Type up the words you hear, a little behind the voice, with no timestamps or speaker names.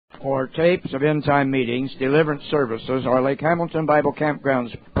For tapes of end-time meetings, deliverance services, or Lake Hamilton Bible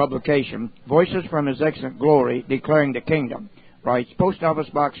Campground's publication, Voices from His Excellent Glory, Declaring the Kingdom, writes Post Office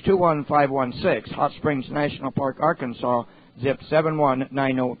Box 21516, Hot Springs National Park, Arkansas, zip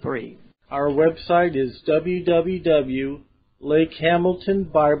 71903. Our website is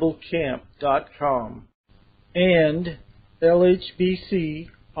www.lakehamiltonbiblecamp.com and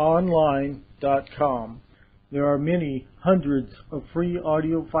lhbconline.com. There are many hundreds of free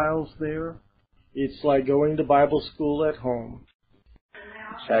audio files there. It's like going to Bible school at home.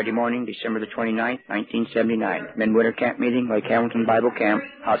 Saturday morning, December the 29th, 1979. Midwinter Camp Meeting, Lake Hamilton Bible Camp,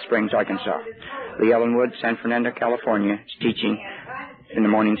 Hot Springs, Arkansas. Lee Ellenwood, San Fernando, California, is teaching in the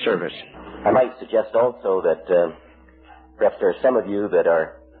morning service. I might suggest also that perhaps there are some of you that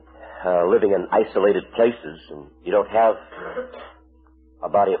are living in isolated places and you don't have a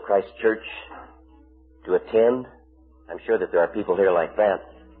Body of Christ church to attend. I'm sure that there are people here like that.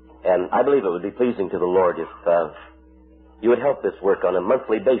 And I believe it would be pleasing to the Lord if you would help this work on a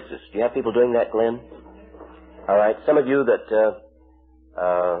monthly basis. Do you have people doing that, Glenn? All right. Some of you that,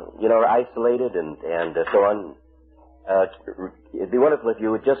 are isolated and so on, it'd be wonderful if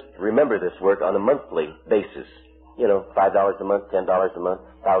you would just remember this work on a monthly basis. $5 a month, $10 a month,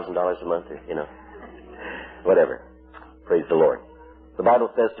 $1,000 a month, or, whatever. Praise the Lord. The Bible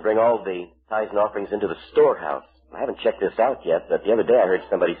says to bring all the tithes and offerings into the storehouse. I haven't checked this out yet, but the other day I heard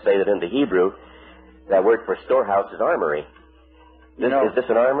somebody say that in the Hebrew, that word for storehouse is armory. Is this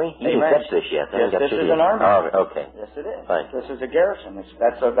an armory? You didn't catch this yet. Yes, this is an armory. Oh, okay. Yes, it is. Fine. This is a garrison.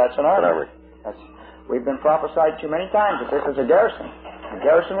 That's an armory. We've been prophesied to many times that this is a garrison. A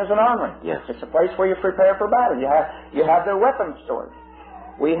garrison is an armory. Yes. It's a place where you prepare for battle. You have their weapons stored.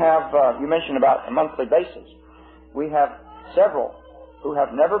 We have, you mentioned about a monthly basis. We have several who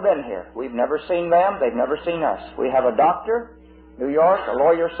have never been here. We've never seen them. They've never seen us. We have a doctor, New York, a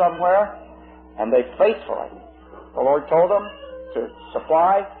lawyer somewhere, and they faithfully, the Lord told them to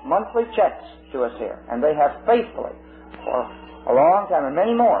supply monthly checks to us here. And they have faithfully for a long time, and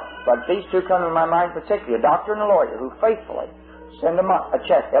many more. But these two come to my mind particularly, a doctor and a lawyer, who faithfully send a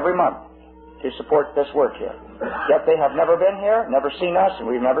check every month to support this work here. Yet they have never been here, never seen us, and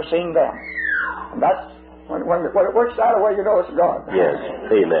we've never seen them. And that's, when it works that way, you know it's God. Yes.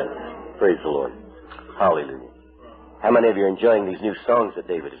 Amen. Praise the Lord. Hallelujah. How many of you are enjoying these new songs that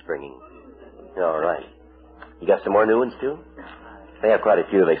David is bringing? All right. You got some more new ones, too? They have quite a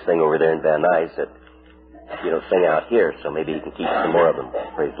few they sing over there in Van Nuys that you don't sing out here, so maybe you can keep some more of them.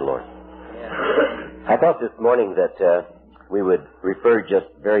 Praise the Lord. I thought this morning that we would refer just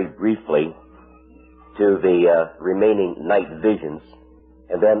very briefly to the remaining night visions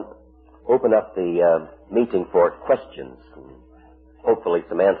and then open up the meeting for questions and hopefully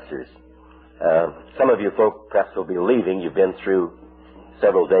some answers. Some of you folk perhaps will be leaving. You've been through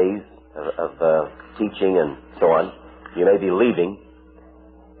several days of teaching and so on. You may be leaving.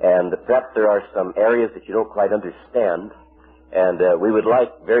 And perhaps there are some areas that you don't quite understand, and we would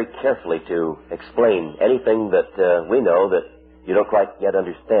like very carefully to explain anything that we know that you don't quite yet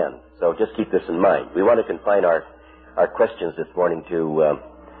understand. So just keep this in mind. We want to confine our questions this morning to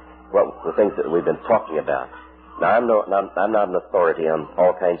the things that we've been talking about. Now, I'm not an authority on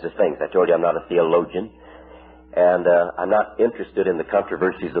all kinds of things. I told you I'm not a theologian, and I'm not interested in the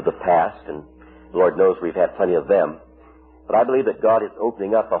controversies of the past, and Lord knows we've had plenty of them. But I believe that God is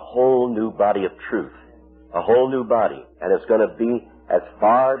opening up a whole new body of truth, a whole new body, and it's going to be as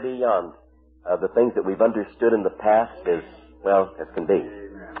far beyond the things that we've understood in the past as can be.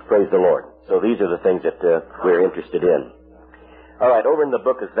 Praise the Lord. So these are the things that we're interested in. All right, over in the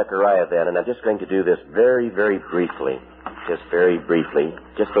book of Zechariah then, and I'm just going to do this very, very briefly, just very briefly,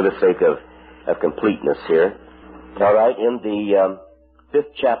 just for the sake of completeness here. All right, in the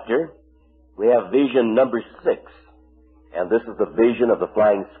 5th chapter, we have vision number 6. And this is the vision of the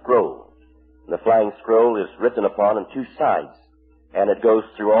flying scroll. And the flying scroll is written upon on 2 sides. And it goes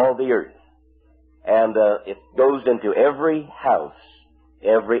through all the earth. And it goes into every house.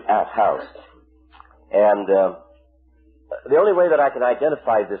 Every house. And the only way that I can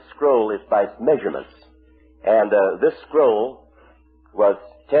identify this scroll is by its measurements. And this scroll was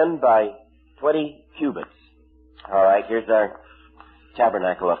 10 by 20 cubits. All right, here's our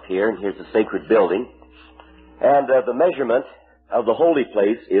tabernacle up here, and here's the sacred building. And the measurement of the holy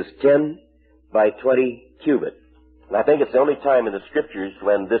place is 10 by 20 cubits. And I think it's the only time in the Scriptures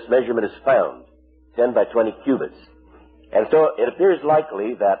when this measurement is found, 10 by 20 cubits. And so it appears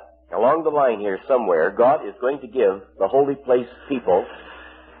likely that along the line here somewhere, God is going to give the holy place people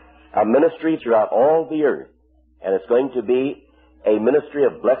a ministry throughout all the earth. And it's going to be a ministry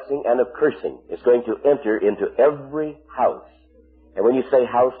of blessing and of cursing. It's going to enter into every house. And when you say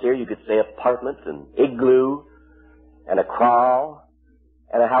house here, you could say apartment, an igloo, and a kraal,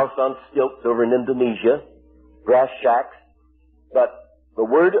 and a house on stilts over in Indonesia, grass shacks. But the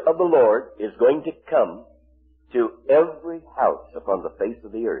word of the Lord is going to come to every house upon the face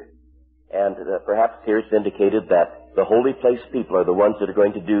of the earth. And perhaps here it's indicated that the holy place people are the ones that are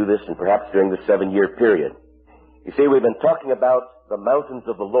going to do this, and perhaps during the 7-year period. You see, we've been talking about the mountains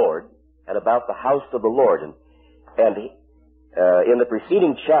of the Lord and about the house of the Lord. And in the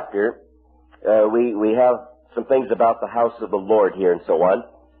preceding chapter, we have some things about the house of the Lord here and so on.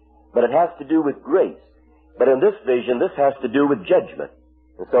 But it has to do with grace. But in this vision, this has to do with judgment.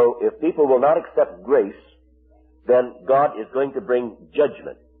 And so if people will not accept grace, then God is going to bring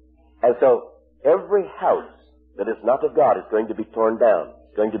judgment. And so every house that is not of God is going to be torn down.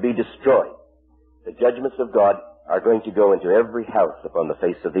 It's going to be destroyed. The judgments of God are going to go into every house upon the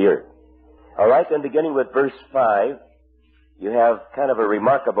face of the earth. All right, then beginning with verse 5, you have kind of a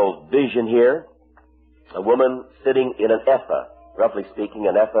remarkable vision here. A woman sitting in an ephah. Roughly speaking,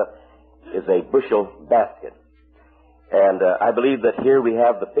 an ephah is a bushel basket. And I believe that here we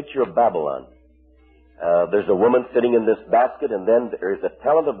have the picture of Babylon. There's a woman sitting in this basket, and then there is a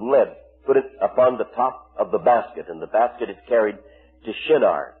talent of lead put it upon the top of the basket, and the basket is carried to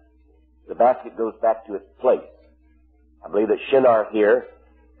Shinar. The basket goes back to its place. I believe that Shinar here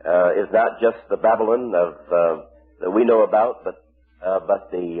is not just the Babylon that we know about,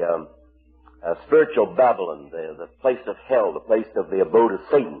 but the spiritual Babylon, the place of hell, the place of the abode of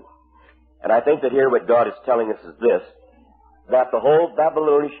Satan. And I think that here what God is telling us is this, that the whole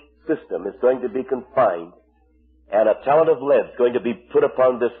Babylonish system is going to be confined, and a talent of lead is going to be put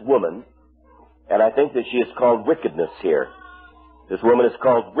upon this woman, and I think that she is called wickedness here. This woman is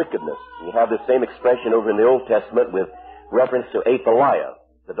called wickedness. You have the same expression over in the Old Testament with reference to Athaliah,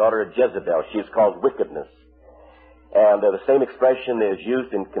 the daughter of Jezebel. She is called wickedness. And the same expression is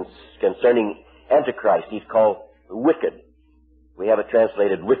used in concerning Antichrist. He's called wicked. We have it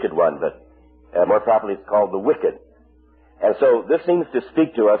translated wicked one, but more properly it's called the wicked. And so this seems to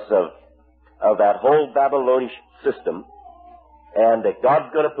speak to us of that whole Babylonish system, and that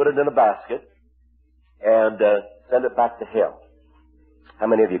God's going to put it in a basket and send it back to hell. How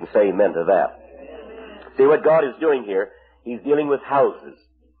many of you can say amen to that? See, what God is doing here, He's dealing with houses.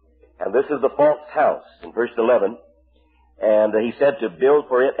 And this is the false house in verse 11. And He said to build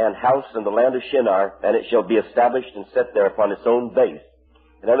for it an house in the land of Shinar, and it shall be established and set there upon its own base.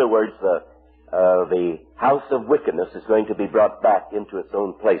 In other words, the house of wickedness is going to be brought back into its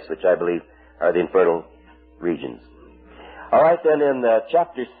own place, which I believe are the infernal regions. All right, then in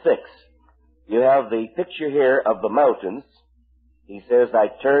chapter 6, you have the picture here of the mountains. He says, I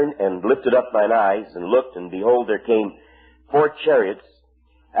turned and lifted up mine eyes and looked, and behold, there came 4 chariots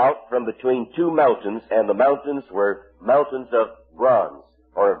out from between 2 mountains, and the mountains were mountains of bronze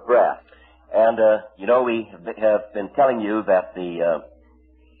or of brass. And, we have been telling you that the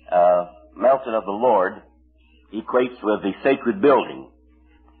mountain of the Lord equates with the sacred building.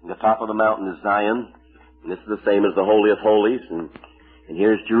 The top of the mountain is Zion, and this is the same as the Holy of Holies, and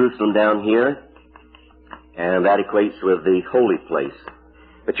here's Jerusalem down here, and that equates with the holy place.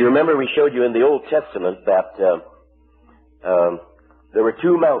 But you remember we showed you in the Old Testament that there were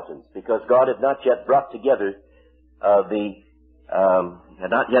 2 mountains, because God had not yet brought together the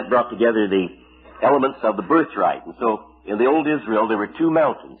elements of the birthright. And so in the old Israel there were 2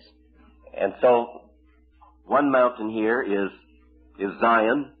 mountains. And so one mountain here is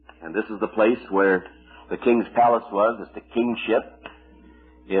Zion, and this is the place where the king's palace was. It's the kingship.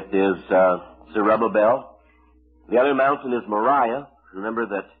 It is Zerubbabel. The other mountain is Moriah. Remember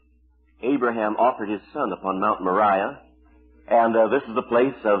that Abraham offered his son upon Mount Moriah. And this is the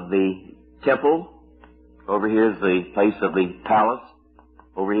place of the temple. Over here is the place of the palace.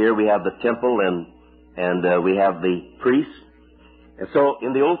 Over here we have the temple, and we have the priests. And so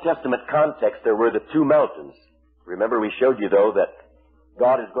in the Old Testament context, there were the 2 mountains. Remember we showed you, though, that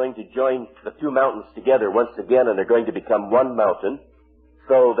God is going to join the 2 mountains together once again, and they're going to become one mountain,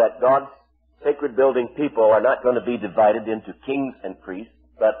 so that God's sacred building people are not going to be divided into kings and priests,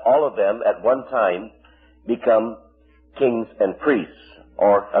 but all of them at one time become kings and priests,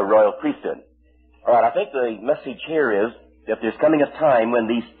 or a royal priesthood. All right, I think the message here is that there's coming a time when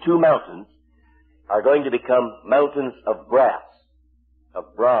these 2 mountains are going to become mountains of brass,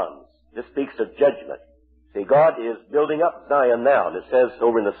 of bronze. This speaks of judgment. See, God is building up Zion now, and it says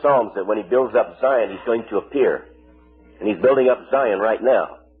over in the Psalms that when He builds up Zion, He's going to appear. And He's building up Zion right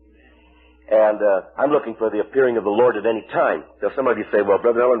now. And I'm looking for the appearing of the Lord at any time. So some of you say, well,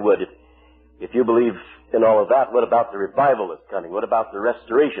 Brother Ellenwood, if you believe in all of that, what about the revival that's coming? What about the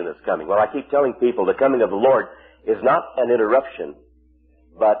restoration that's coming? Well, I keep telling people the coming of the Lord is not an interruption,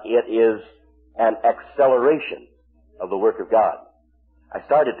 but it is an acceleration of the work of God. I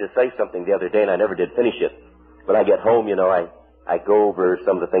started to say something the other day, and I never did finish it. When I get home, I go over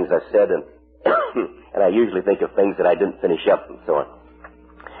some of the things I said, and and I usually think of things that I didn't finish up and so on.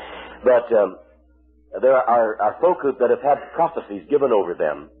 But there are folk that have had prophecies given over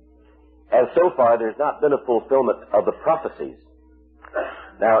them, and so far there's not been a fulfillment of the prophecies.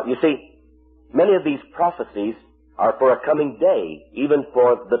 Now, you see, many of these prophecies are for a coming day, even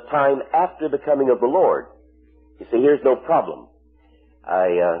for the time after the coming of the Lord. You see, here's no problem.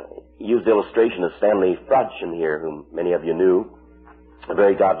 I used the illustration of Stanley Frodsham here, whom many of you knew, a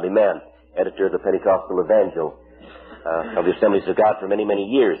very godly man, editor of the Pentecostal Evangel of the Assemblies of God for many, many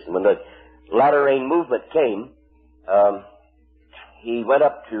years. And when the latter rain movement came, he went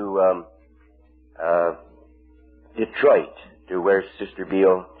up to Detroit, to where Sister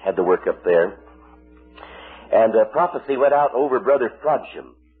Beale had the work up there. And a prophecy went out over Brother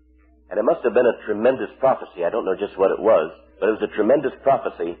Frodsham. And it must have been a tremendous prophecy. I don't know just what it was, but it was a tremendous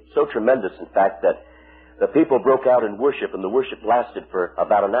prophecy, so tremendous, in fact, that the people broke out in worship, and the worship lasted for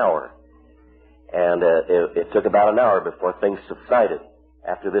about an hour. And it took about an hour before things subsided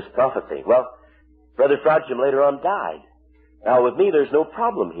after this prophecy. Well, Brother Frodsham later on died. Now, with me, there's no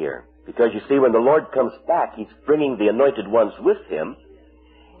problem here, because you see, when the Lord comes back, He's bringing the anointed ones with Him,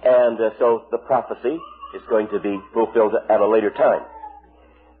 and so the prophecy is going to be fulfilled at a later time.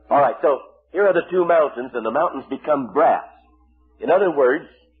 All right, so here are the two mountains, and the mountains become brass. In other words,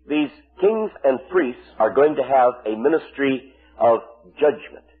 these kings and priests are going to have a ministry of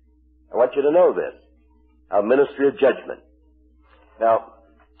judgment. I want you to know this, a ministry of judgment. Now,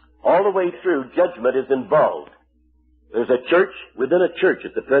 all the way through, judgment is involved. There's a church within a church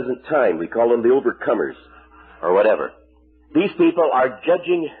at the present time. We call them the overcomers, or whatever. These people are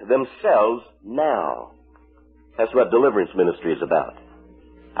judging themselves now. That's what deliverance ministry is about.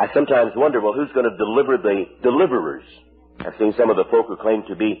 I sometimes wonder, well, who's going to deliver the deliverers? I've seen some of the folk who claim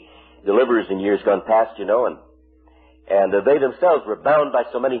to be deliverers in years gone past, and they themselves were bound by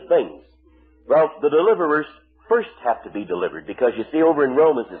so many things. Well, the deliverers first have to be delivered, because you see, over in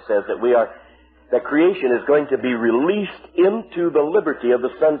Romans it says that creation is going to be released into the liberty of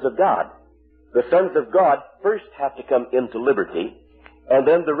the sons of God. The sons of God first have to come into liberty, and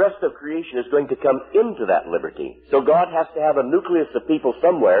then the rest of creation is going to come into that liberty. So God has to have a nucleus of people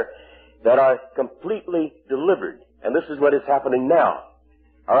somewhere that are completely delivered. And this is what is happening now.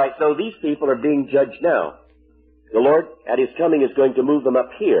 All right, so these people are being judged now. The Lord, at His coming, is going to move them up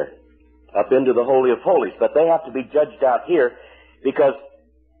here, up into the Holy of Holies. But they have to be judged out here, because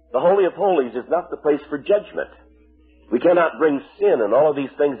the Holy of Holies is not the place for judgment. We cannot bring sin and all of these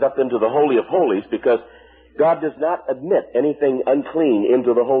things up into the Holy of Holies, because God does not admit anything unclean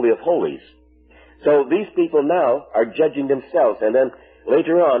into the Holy of Holies. So these people now are judging themselves, and then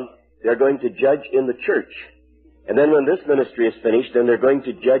later on, they're going to judge in the church. And then when this ministry is finished, then they're going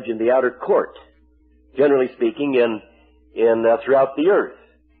to judge in the outer court, generally speaking, throughout the earth.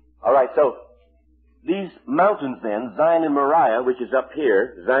 All right, so these mountains then, Zion and Moriah, which is up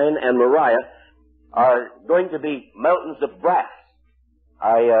here, Zion and Moriah, are going to be mountains of brass.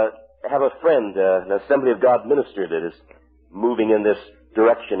 I have a friend, an Assembly of God minister, that is moving in this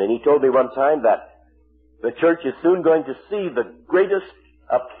direction, and he told me one time that the church is soon going to see the greatest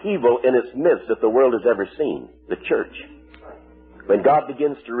upheaval in its midst that the world has ever seen, the church. When God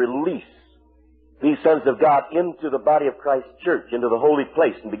begins to release these sons of God into the body of Christ's church, into the holy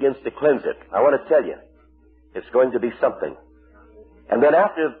place, and begins to cleanse it, I want to tell you, it's going to be something. And then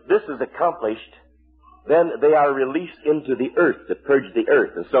after this is accomplished, then they are released into the earth to purge the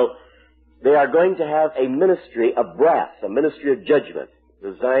earth. And so they are going to have a ministry of brass, a ministry of judgment,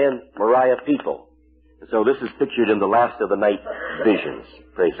 the Zion Moriah people. And so this is pictured in the last of the night visions.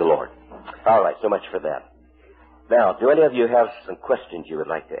 Praise the Lord. All right, so much for that. Now, do any of you have some questions you would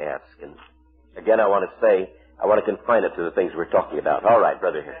like to ask? And again, I want to confine it to the things we're talking about. All right,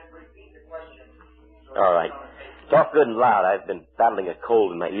 brother here. All right. Talk good and loud. I've been battling a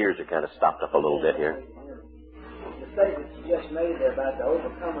cold and my ears are kind of stopped up a little bit here. The statement you just made there about the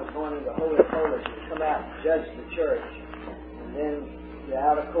overcomers going into the Holy of Holies to come out and judge the church, and then the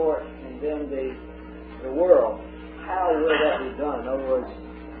outer court, and then the world. How will that be done? In other words,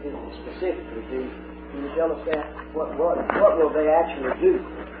 specifically, can you tell us that? What will they actually do?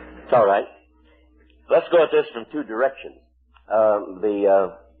 It's all right. Let's go at this from two directions.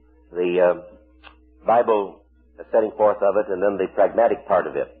 The Bible setting forth of it, and then the pragmatic part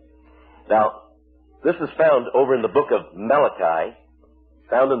of it. Now, this is found over in the book of Malachi,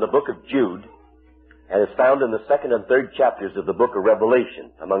 found in the book of Jude, and is found in the 2nd and 3rd chapters of the book of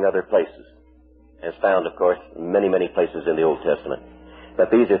Revelation, among other places. as found, of course, in many, many places in the Old Testament. But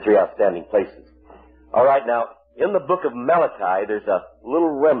these are three outstanding places. All right, now, in the book of Malachi, there's a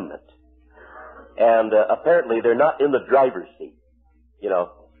little remnant. And apparently they're not in the driver's seat. You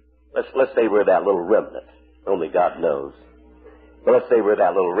know, let's say we're that little remnant. Only God knows. But let's say we're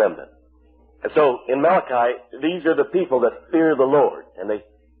that little remnant. And so in Malachi, these are the people that fear the Lord. And they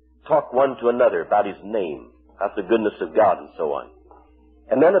talk one to another about His name, about the goodness of God, and so on.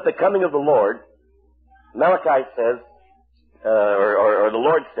 And then at the coming of the Lord, Malachi says, or the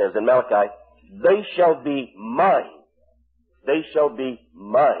Lord says in Malachi, they shall be mine. They shall be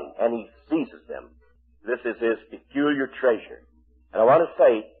mine. And He seizes them. This is His peculiar treasure. And I want to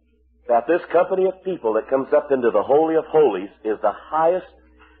say that this company of people that comes up into the Holy of Holies is the highest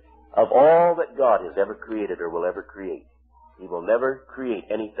of all that God has ever created or will ever create. He will never create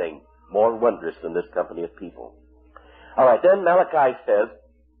anything more wondrous than this company of people. All right, then Malachi says,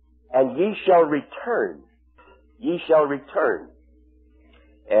 and ye shall return. Ye shall return.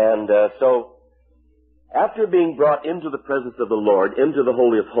 And so, after being brought into the presence of the Lord, into the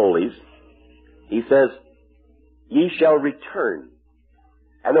Holy of Holies, He says, ye shall return.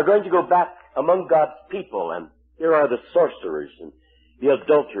 And they're going to go back among God's people, and here are the sorcerers and the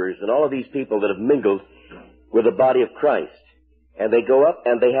adulterers and all of these people that have mingled with the body of Christ. And they go up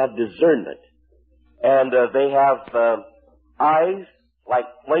and they have discernment. And they have eyes like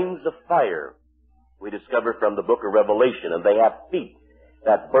flames of fire, we discover from the book of Revelation. And they have feet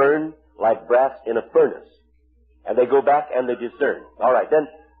that burn like brass in a furnace. And they go back and they discern. All right, then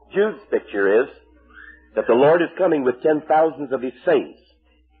Jude's picture is that the Lord is coming with 10,000s of His saints.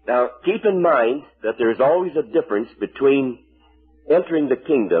 Now, keep in mind that there is always a difference between entering the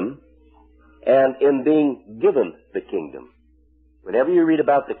kingdom and in being given the kingdom. Whenever you read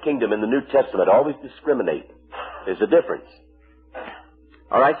about the kingdom in the New Testament, always discriminate. There's a difference.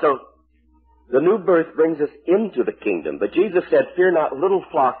 All right, so the new birth brings us into the kingdom. But Jesus said, fear not, little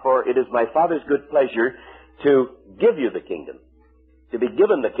flock, for it is my Father's good pleasure to give you the kingdom. To be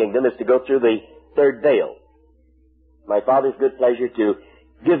given the kingdom is to go through the third veil. My Father's good pleasure to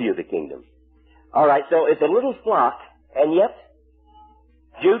give you the kingdom. All right, so it's a little flock, and yet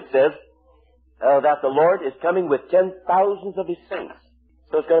Jude says that the Lord is coming with 10,000s of His saints.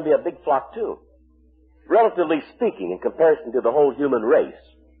 So it's going to be a big flock too. Relatively speaking, in comparison to the whole human race,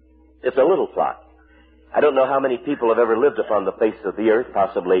 it's a little flock. I don't know how many people have ever lived upon the face of the earth.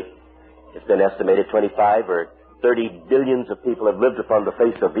 Possibly, it's been estimated 25 or 30 billions of people have lived upon the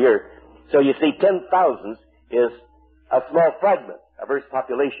face of the earth. So you see, 10,000s is a small fragment of Earth's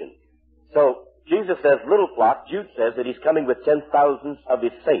population. So Jesus says little flock. Jude says that He's coming with 10,000s of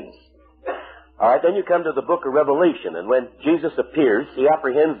His saints. All right, then you come to the book of Revelation, and when Jesus appears, He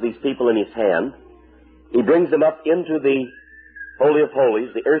apprehends these people in His hand. He brings them up into the Holy of Holies,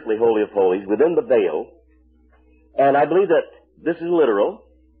 the earthly Holy of Holies, within the veil. And I believe that this is literal.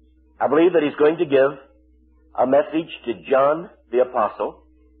 I believe that He's going to give a message to John the Apostle.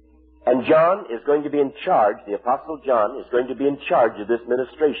 And John is going to be in charge, the Apostle John is going to be in charge of this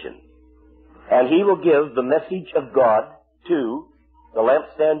ministration. And he will give the message of God to the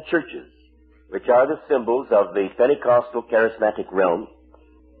lampstand churches, which are the symbols of the Pentecostal charismatic realm.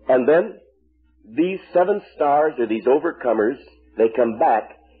 And then these 7 stars, or these overcomers, they come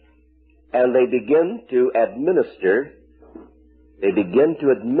back and they begin to administer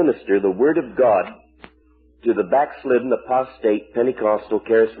the Word of God to the backslidden, apostate, Pentecostal,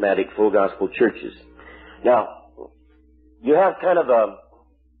 charismatic, full gospel churches. Now, you have kind of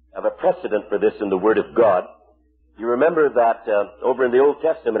a precedent for this in the Word of God. You remember that over in the Old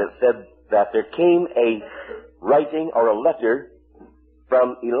Testament it said that there came a writing or a letter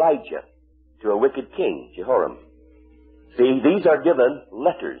from Elijah to a wicked king, Jehoram. See, these are given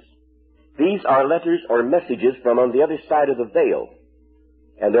letters. These are letters or messages from on the other side of the veil.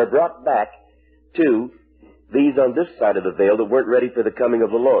 And they're brought back to these on this side of the veil that weren't ready for the coming of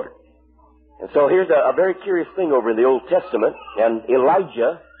the Lord. And so here's a very curious thing over in the Old Testament. And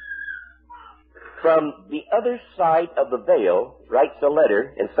Elijah, from the other side of the veil, writes a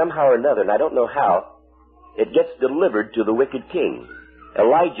letter, and somehow or another, and I don't know how, it gets delivered to the wicked king.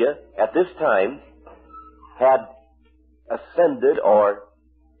 Elijah, at this time, had ascended or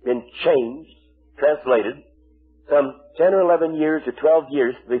been changed, translated, some 10 or 11 years or 12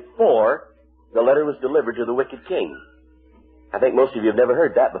 years before the letter was delivered to the wicked king. I think most of you have never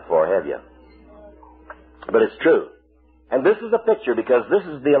heard that before, have you? But it's true. And this is a picture because this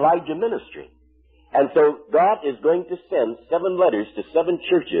is the Elijah ministry. And so God is going to send 7 letters to 7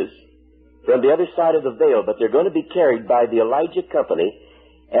 churches from the other side of the veil, but they're going to be carried by the Elijah company,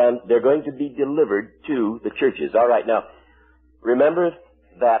 and they're going to be delivered to the churches. All right, now, remember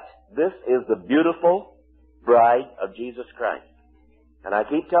that This is the beautiful bride of Jesus Christ. And I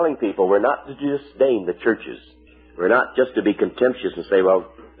keep telling people we're not to disdain the churches. We're not just to be contemptuous and say,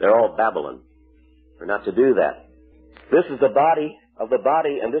 well, they're all Babylon. We're not to do that. This is the body of the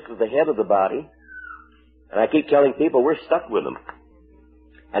body, and this is the head of the body. And I keep telling people we're stuck with them.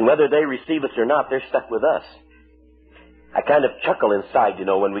 And whether they receive us or not, they're stuck with us. I kind of chuckle inside,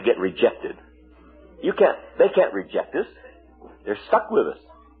 when we get rejected. They can't reject us. They're stuck with us.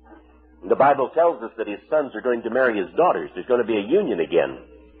 And the Bible tells us that his sons are going to marry his daughters. There's going to be a union again.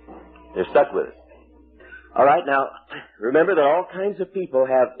 They're stuck with us. All right, now, remember that all kinds of people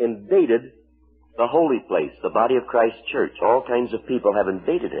have invaded the holy place, the body of Christ's church. All kinds of people have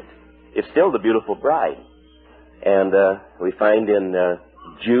invaded it. It's still the beautiful bride. And we find in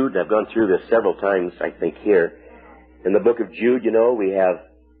Jude, I've gone through this several times, I think, here. In the book of Jude, we have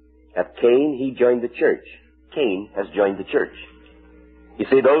Cain, he joined the church. Cain has joined the church. You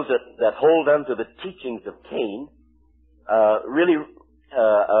see, those that hold on to the teachings of Cain really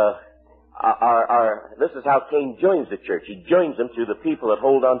this is how Cain joins the church. He joins them through the people that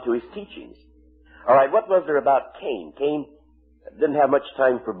hold on to his teachings. All right, what was there about Cain? Cain didn't have much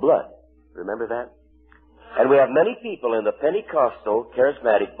time for blood. Remember that? And we have many people in the Pentecostal,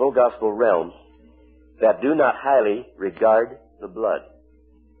 charismatic, full gospel realm that do not highly regard the blood.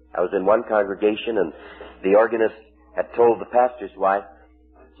 I was in one congregation, and the organist had told the pastor's wife,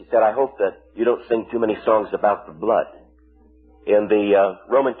 she said, I hope that you don't sing too many songs about the blood. In the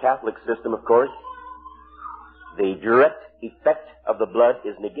Roman Catholic system, of course, the direct effect of the blood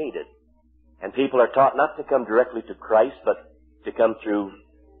is negated. And people are taught not to come directly to Christ, but to come through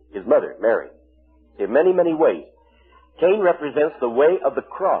his mother, Mary. In many, many ways. Cain represents the way of the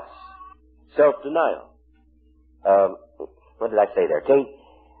cross, self-denial. What did I say there?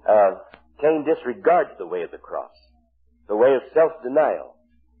 Cain disregards the way of the cross, the way of self-denial.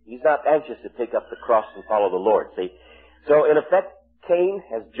 He's not anxious to take up the cross and follow the Lord, see? So, in effect, Cain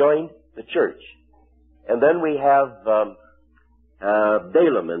has joined the church. And then we have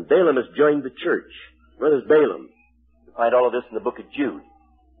Balaam, and Balaam has joined the church. Where is Balaam? You find all of this in the book of Jude.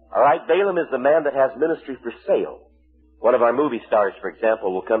 All right, Balaam is the man that has ministry for sale. One of our movie stars, for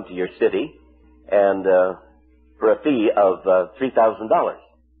example, will come to your city and for a fee of $3,000.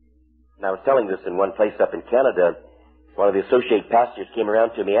 And I was telling this in one place up in Canada. One of the associate pastors came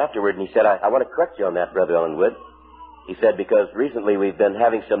around to me afterward, and he said, I want to correct you on that, Brother Ellenwood. He said, because recently we've been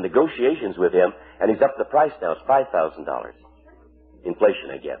having some negotiations with him, and he's upped the price now. It's $5,000.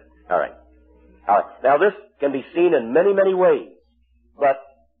 Inflation again. All right. Now, this can be seen in many, many ways. But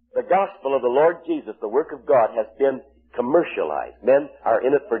the gospel of the Lord Jesus, the work of God, has been commercialized. Men are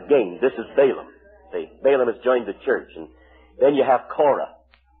in it for gain. This is Balaam. See, Balaam has joined the church. And then you have Korah.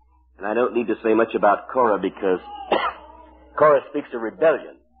 And I don't need to say much about Korah because Korah speaks of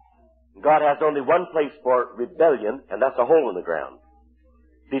rebellion. God has only one place for rebellion, and that's a hole in the ground.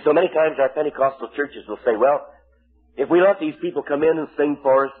 See, so many times our Pentecostal churches will say, well, if we let these people come in and sing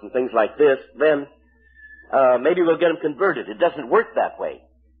for us and things like this, then maybe we'll get them converted. It doesn't work that way.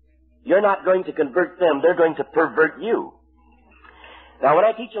 You're not going to convert them. They're going to pervert you. Now, when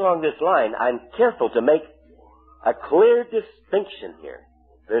I teach along this line, I'm careful to make a clear distinction here.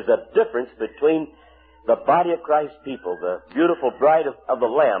 There's a difference between the body of Christ's people, the beautiful bride of the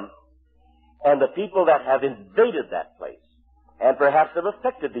Lamb, and the people that have invaded that place and perhaps have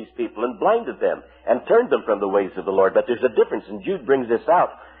affected these people and blinded them and turned them from the ways of the Lord. But there's a difference, and Jude brings this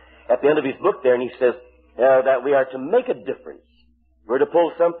out at the end of his book there, and he says that we are to make a difference. We're to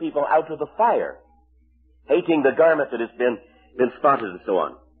pull some people out of the fire, hating the garment that has been spotted and so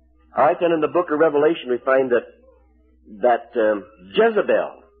on. All right, then in the book of Revelation we find that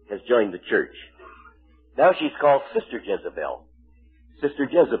Jezebel has joined the church. Now she's called Sister Jezebel. Sister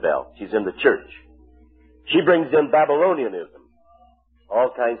Jezebel, she's in the church. She brings in Babylonianism, all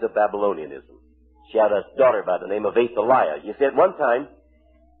kinds of Babylonianism. She had a daughter by the name of Athaliah. You see, at one time,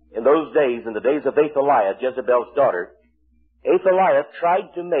 in those days, in the days of Athaliah, Jezebel's daughter, Athaliah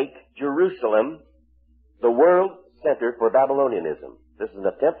tried to make Jerusalem the world center for Babylonianism. This is an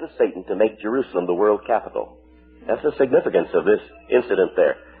attempt of Satan to make Jerusalem the world capital. That's the significance of this incident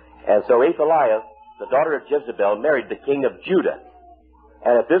there. And so Athaliah, the daughter of Jezebel, married the king of Judah.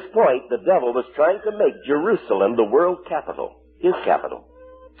 And at this point, the devil was trying to make Jerusalem the world capital, his capital.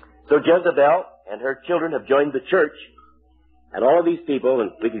 So Jezebel and her children have joined the church. And all of these people,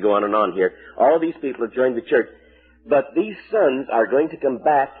 and we could go on and on here, all of these people have joined the church. But these sons are going to come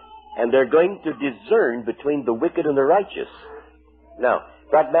back, and they're going to discern between the wicked and the righteous. Now,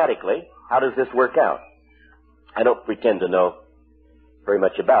 pragmatically, how does this work out? I don't pretend to know very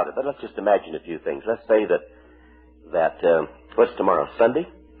much about it, but let's just imagine a few things. Let's say that what's tomorrow? Sunday?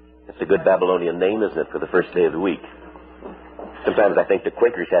 That's a good Babylonian name, isn't it, for the first day of the week? Sometimes I think the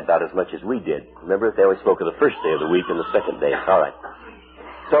Quakers had about as much as we did. Remember, they always spoke of the first day of the week and the second day. All right.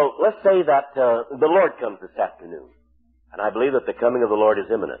 So let's say that the Lord comes this afternoon. And I believe that the coming of the Lord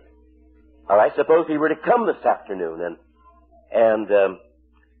is imminent. All right, suppose he were to come this afternoon, and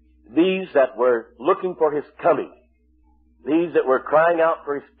these that were looking for his coming, these that were crying out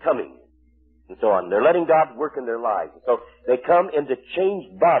for his coming, and so on, they're letting God work in their lives. So they come into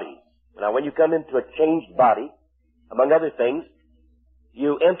changed bodies. Now, when you come into a changed body, among other things,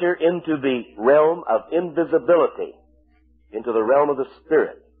 you enter into the realm of invisibility, into the realm of the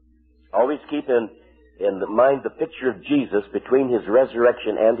Spirit. Always keep in mind the picture of Jesus between his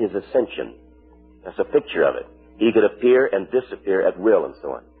resurrection and his ascension. That's a picture of it. He could appear and disappear at will and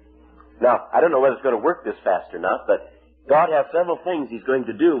so on. Now, I don't know whether it's going to work this fast or not, but God has several things he's going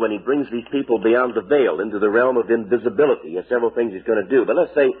to do when he brings these people beyond the veil into the realm of invisibility. He has several things he's going to do. But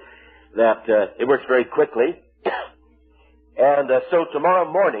let's say that it works very quickly. And so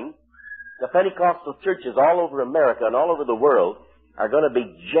tomorrow morning, the Pentecostal churches all over America and all over the world are going to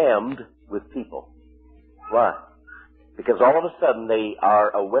be jammed with people. Why? Because all of a sudden they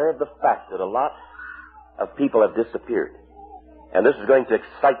are aware of the fact that a lot of people have disappeared. And this is going to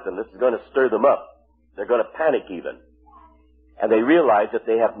excite them. This is going to stir them up. They're going to panic even. And they realize that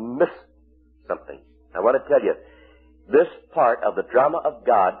they have missed something. I want to tell you, this part of the drama of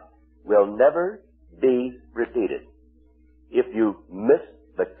God will never be repeated. If you miss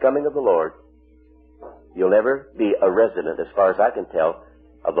the coming of the Lord, you'll never be a resident, as far as I can tell,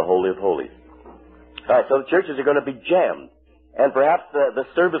 of the Holy of Holies. All right, so the churches are going to be jammed. And perhaps the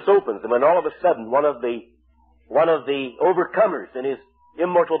service opens, and when all of a sudden one of the overcomers in his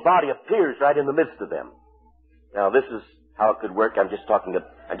immortal body appears right in the midst of them. Now, this is how it could work. I'm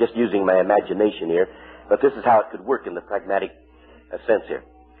just using my imagination here, but this is how it could work in the pragmatic sense here.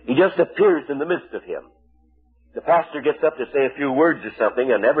 He just appears in the midst of him. The pastor gets up to say a few words or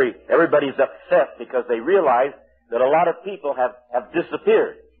something, and everybody's upset because they realize that a lot of people have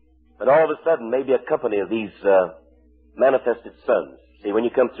disappeared. But all of a sudden, maybe a company of these manifested sons. See, when you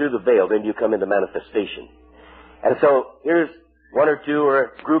come through the veil, then you come into manifestation. And so here's one or two or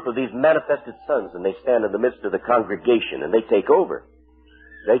a group of these manifested sons, and they stand in the midst of the congregation, and they take over.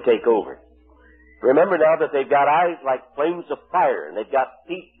 They take over. Remember now that they've got eyes like flames of fire, and they've got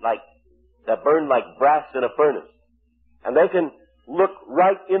feet that burn like brass in a furnace. And they can look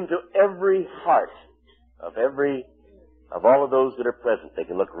right into every heart of all of those that are present. They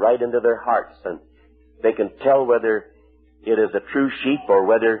can look right into their hearts, and they can tell whether it is a true sheep or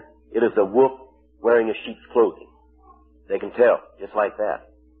whether it is a wolf wearing a sheep's clothing. They can tell, just like that.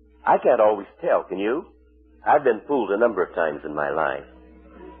 I can't always tell, can you? I've been fooled a number of times in my life.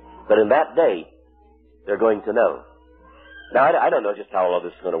 But in that day, they're going to know. Now, I don't know just how all of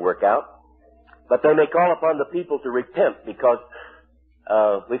this is going to work out. But they may call upon the people to repent, because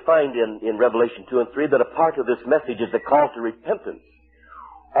we find in Revelation 2 and 3 that a part of this message is the call to repentance.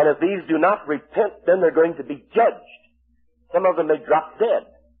 And if these do not repent, then they're going to be judged. Some of them may drop dead.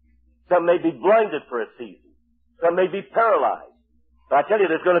 Some may be blinded for a season. Some may be paralyzed. But I tell you,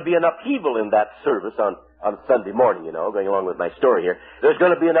 there's going to be an upheaval in that service on Sunday morning, going along with my story here. There's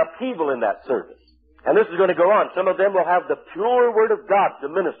going to be an upheaval in that service. And this is going to go on. Some of them will have the pure Word of God to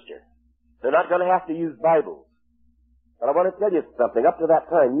minister. They're not going to have to use Bibles. But I want to tell you something. Up to that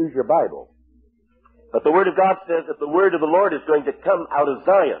time, use your Bible. But the Word of God says that the Word of the Lord is going to come out of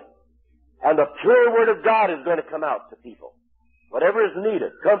Zion. And the pure Word of God is going to come out to people. Whatever is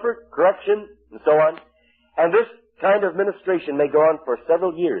needed, comfort, correction, and so on. And this kind of ministration may go on for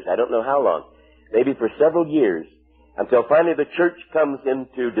several years. I don't know how long. Maybe for several years. Until finally the church comes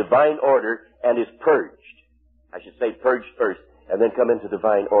into divine order and is purged. I should say purged first, and then come into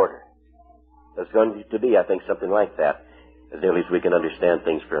divine order. There's going to be, I think, something like that, as nearly as we can understand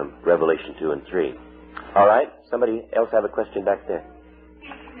things from Revelation 2 and 3. All right? Somebody else have a question back there?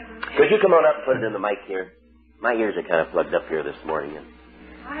 Could you come on up and put it in the mic here? My ears are kind of plugged up here this morning.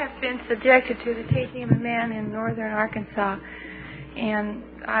 I have been subjected to the teaching of a man in northern Arkansas, and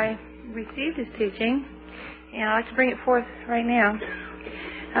I received his teaching, and I'd like to bring it forth right now.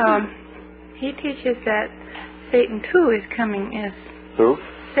 He teaches that Satan, too, is coming as... Who?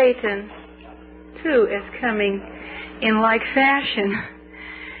 Satan, too, is coming in like fashion,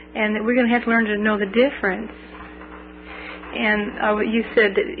 and that we're going to have to learn to know the difference. And you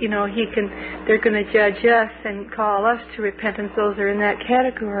said that, they're going to judge us and call us to repentance, those that are in that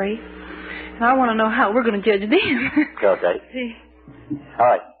category. And I want to know how we're going to judge them. Okay. All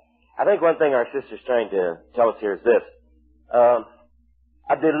right. I think one thing our sister's trying to tell us here is this.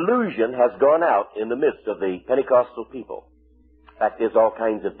 A delusion has gone out in the midst of the Pentecostal people. fact, there's all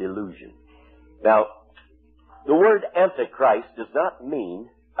kinds of delusion. Now, the word Antichrist does not mean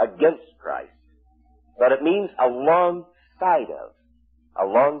against Christ, but it means alongside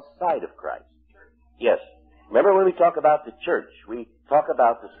of Christ. Yes. Remember when we talk about the church, we talk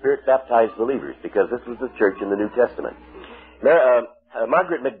about the Spirit-baptized believers, because this was the church in the New Testament.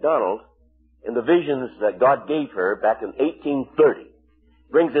 Margaret MacDonald, in the visions that God gave her back in 1830,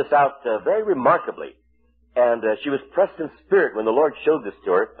 brings this out very remarkably. And she was pressed in spirit when the Lord showed this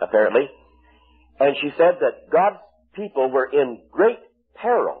to her, apparently. And she said that God's people were in great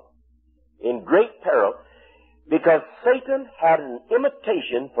peril, because Satan had an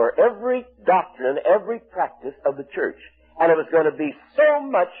imitation for every doctrine, every practice of the church. And it was going to be so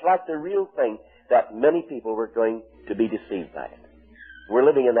much like the real thing that many people were going to be deceived by it. We're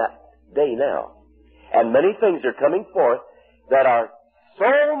living in that day now. And many things are coming forth that are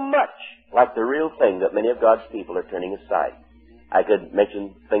so much like the real thing that many of God's people are turning aside. I could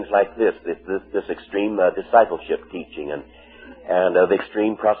mention things like this extreme discipleship teaching and the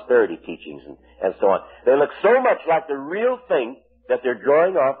extreme prosperity teachings and so on. They look so much like the real thing that they're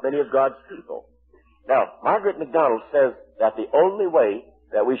drawing off many of God's people. Now, Margaret MacDonald says that the only way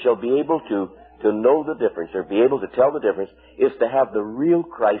that we shall be able to know the difference or be able to tell the difference is to have the real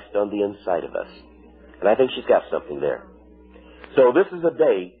Christ on the inside of us. And I think she's got something there. So this is a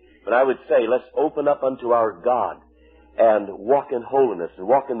day when I would say, let's open up unto our God and walk in holiness and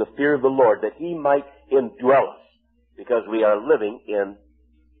walk in the fear of the Lord, that He might indwell us, because we are living in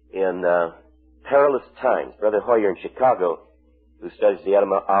perilous times. Brother Hoyer in Chicago, who studies the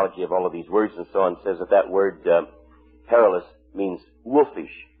etymology of all of these words and so on, says that word perilous means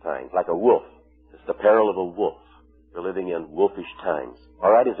wolfish times, like a wolf. It's the peril of a wolf. We're living in wolfish times.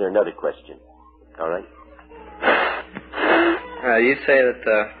 All right, is there another question? All right. You say that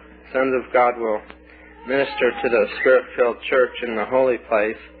the sons of God will minister to the Spirit-filled church in the holy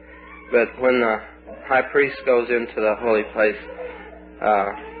place, but when the high priest goes into the holy place,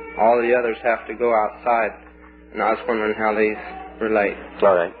 all the others have to go outside. And I was wondering how these relate.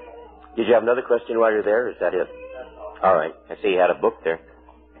 All right. Did you have another question while you're there, or is that it? All right. I see you had a book there.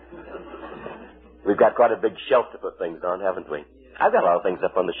 We've got quite a big shelf to put things on, haven't we? I've got a lot of things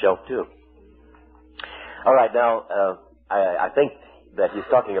up on the shelf, too. All right. Now, I think that he's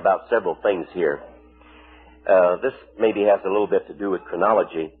talking about several things here. This maybe has a little bit to do with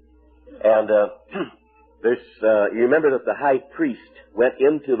chronology. And you remember that the high priest went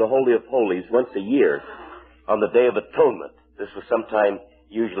into the Holy of Holies once a year on the Day of Atonement. This was sometime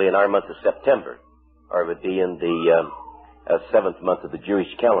usually in our month of September, or it would be in the 7th month of the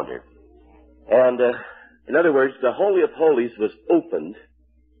Jewish calendar. And in other words, the Holy of Holies was opened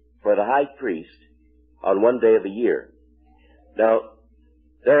for the high priest on one day of the year. Now,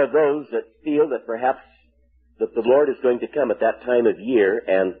 there are those that feel that perhaps that the Lord is going to come at that time of year,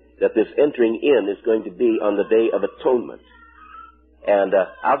 and that this entering in is going to be on the Day of Atonement. And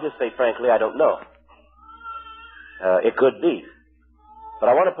I'll just say frankly, I don't know. It could be. But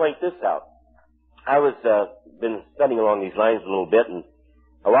I want to point this out. I was been studying along these lines a little bit, and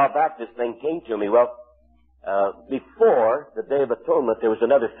a while back this thing came to me. Well, before the Day of Atonement, there was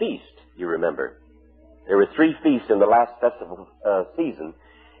another feast, you remember. There were 3 feasts in the last festival season.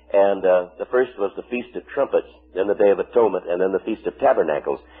 And the first was the Feast of Trumpets, then the Day of Atonement, and then the Feast of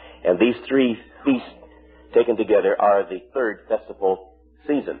Tabernacles. And these 3 feasts taken together are the 3rd festival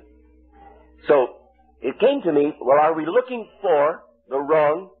season. So it came to me, well, are we looking for the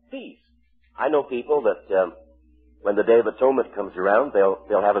wrong feast? I know people that when the Day of Atonement comes around,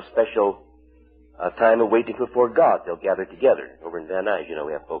 they'll have a special time of waiting before God. They'll gather together. Over in Van Nuys,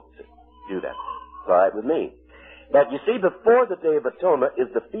 we have folks that do that. It's all right with me. But you see, before the Day of Atonement is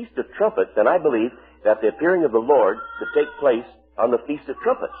the Feast of Trumpets, and I believe that the appearing of the Lord could take place on the Feast of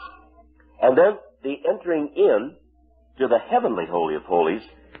Trumpets. And then the entering in to the heavenly Holy of Holies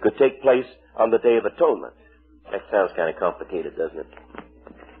could take place on the Day of Atonement. That sounds kind of complicated, doesn't it?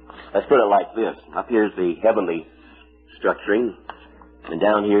 Let's put it like this. Up here's the heavenly structuring, and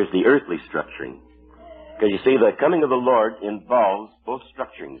down here's the earthly structuring. Because you see, the coming of the Lord involves both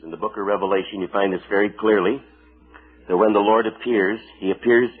structurings. In the book of Revelation, you find this very clearly. So when the Lord appears, He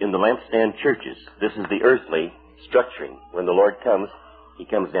appears in the lampstand churches. This is the earthly structuring. When the Lord comes, He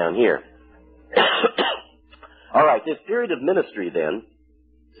comes down here. All right, this period of ministry then,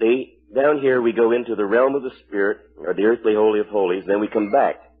 see, down here we go into the realm of the Spirit, or the earthly Holy of Holies, then we come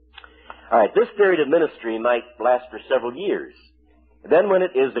back. All right, this period of ministry might last for several years. Then when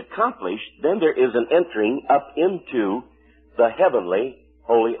it is accomplished, then there is an entering up into the heavenly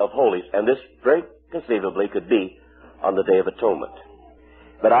Holy of Holies. And this very conceivably could be on the Day of Atonement.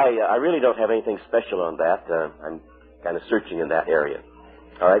 But I really don't have anything special on that. I'm kind of searching in that area.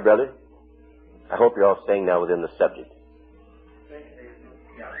 All right, brother? I hope you're all staying now within the subject.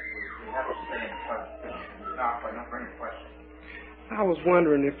 I was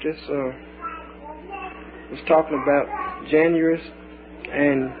wondering if this was talking about January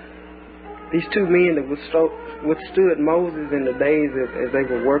and these two men that withstood Moses in the days as they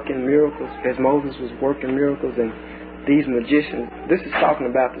were working miracles, as Moses was working miracles, and these magicians. This is talking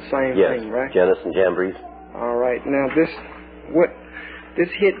about the same thing, right? Janus and Jambres. All right. Now this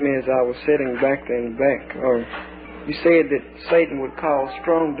hit me as I was sitting back in the back. You said that Satan would cause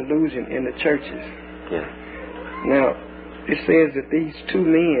strong delusion in the churches. Yeah. Now, it says that these two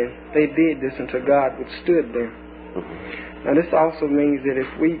men, they did this until God withstood them. Mm-hmm. Now, this also means that if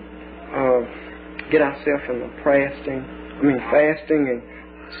we get ourselves in the fasting and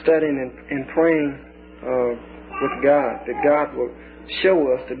studying and praying with God, that God will show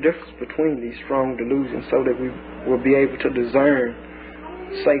us the difference between these strong delusions so that we will be able to discern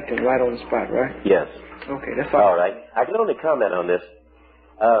Satan right on the spot, right? Yes. Okay, that's all. All right. I can only comment on this.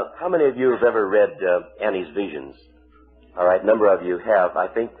 How many of you have ever read Annie's Visions? All right, a number of you have. I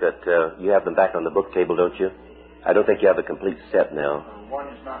think that you have them back on the book table, don't you? I don't think you have a complete set now. One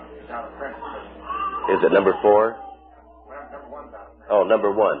is out of print. Is it number 4? Well, number 1's out of print. Oh,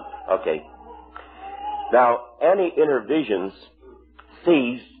 number 1. Okay. Now, Annie, in her visions,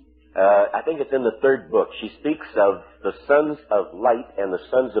 sees, I think it's in the 3rd book, she speaks of the sons of light and the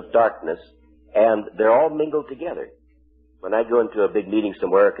sons of darkness, and they're all mingled together. When I go into a big meeting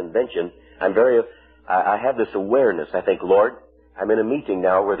somewhere, a convention, I have this awareness. I think, Lord, I'm in a meeting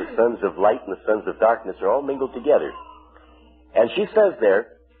now where the sons of light and the sons of darkness are all mingled together. And she says there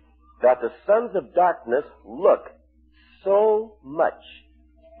that the sons of darkness look so much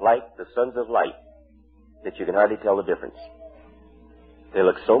like the sons of light that you can hardly tell the difference. They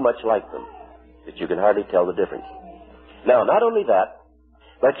look so much like them that you can hardly tell the difference. Now, not only that,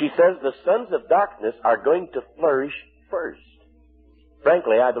 but she says the sons of darkness are going to flourish first.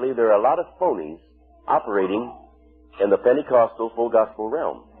 Frankly, I believe there are a lot of phonies operating in the Pentecostal full gospel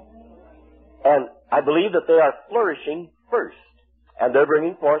realm. And I believe that they are flourishing first. And they're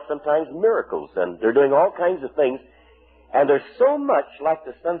bringing forth sometimes miracles, and they're doing all kinds of things. And they're so much like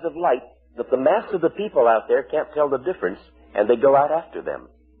the sons of light that the mass of the people out there can't tell the difference, and they go out after them.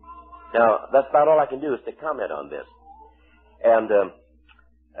 Now, that's about all I can do is to comment on this. And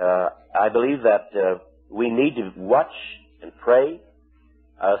I believe that we need to watch and pray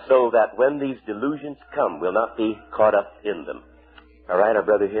so that when these delusions come, we'll not be caught up in them. All right, our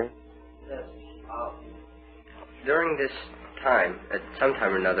brother here? Yes. During this time, at some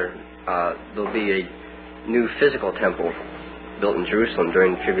time or another, there'll be a new physical temple built in Jerusalem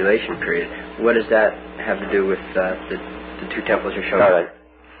during the tribulation period. What does that have to do with the two temples you're showing? All right.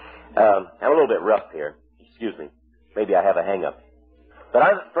 I'm a little bit rough here. Excuse me. Maybe I have a hang-up. But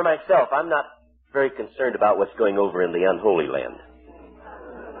for myself, I'm not very concerned about what's going over in the unholy land.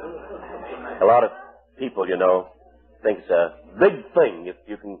 A lot of people, think it's a big thing if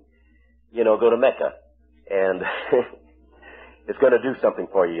you can, go to Mecca. And it's going to do something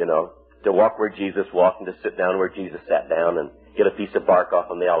for you, to walk where Jesus walked and to sit down where Jesus sat down and get a piece of bark off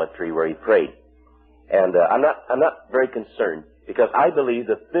on the olive tree where he prayed. And I'm not very concerned because I believe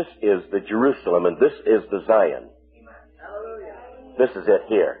that this is the Jerusalem and this is the Zion. This is it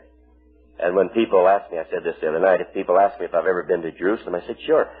here. And when people ask me, I said this the other night, if people ask me if I've ever been to Jerusalem, I said,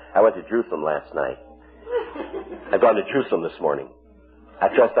 sure. I went to Jerusalem last night. I've gone to Jerusalem this morning. I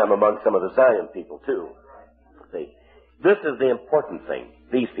trust I'm among some of the Zion people, too. See, this is the important thing,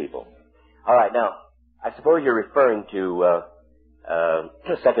 these people. All right, now, I suppose you're referring to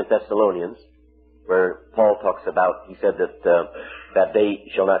 2 Thessalonians, where Paul talks about, he said that that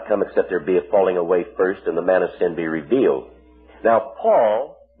day shall not come except there be a falling away first and the man of sin be revealed. Now,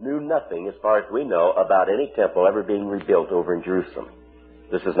 Paul knew nothing, as far as we know, about any temple ever being rebuilt over in Jerusalem.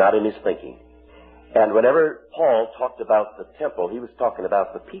 This is not in his thinking. And whenever Paul talked about the temple, he was talking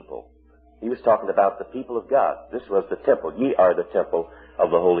about the people. He was talking about the people of God. This was the temple. Ye are the temple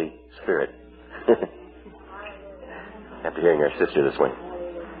of the Holy Spirit. After hearing our sister this morning.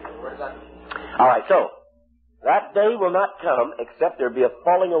 All right, so that day will not come except there be a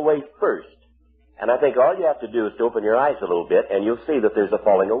falling away first. And I think all you have to do is to open your eyes a little bit, and you'll see that there's a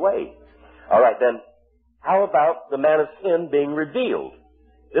falling away. All right, then, how about the man of sin being revealed?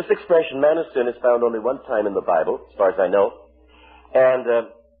 This expression, man of sin, is found only one time in the Bible, as far as I know. And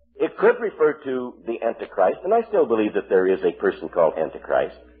it could refer to the Antichrist, and I still believe that there is a person called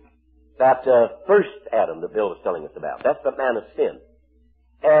Antichrist. That first Adam that Bill was telling us about, that's the man of sin.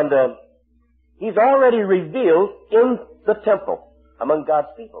 And he's already revealed in the temple among God's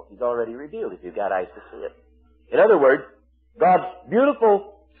people. He's already revealed if you've got eyes to see it. In other words, God's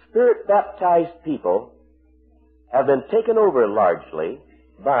beautiful Spirit-baptized people have been taken over largely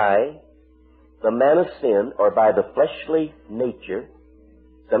by the man of sin, or by the fleshly nature,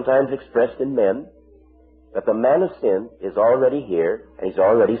 sometimes expressed in men. But the man of sin is already here, and he's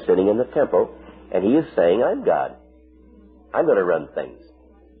already sitting in the temple, and he is saying, I'm God. I'm going to run things.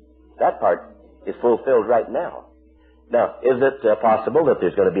 That part is fulfilled right now. Now, is it possible that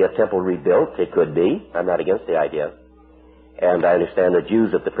there's going to be a temple rebuilt? It could be. I'm not against the idea. And I understand the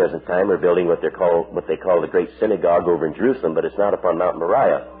Jews at the present time are building what they call the Great Synagogue over in Jerusalem, but it's not upon Mount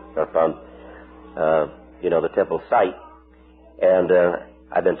Moriah, upon the temple site. And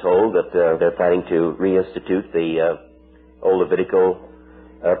I've been told that they're planning to reinstitute the old Levitical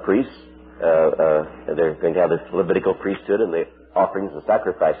priests. They're going to have the Levitical priesthood and the offerings and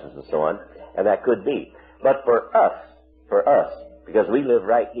sacrifices and so on, and that could be. But for us, because we live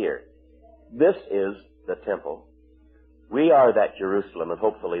right here, this is the temple. We are that Jerusalem and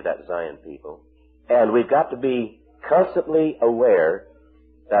hopefully that Zion people. And we've got to be constantly aware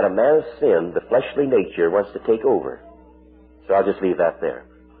that a man of sin, the fleshly nature, wants to take over. So I'll just leave that there.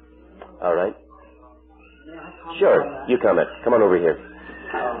 All right? Sure. You comment. Come on over here.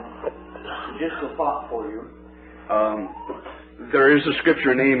 Just a thought for you. There is a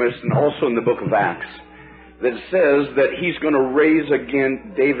scripture in Amos and also in the book of Acts that says that he's going to raise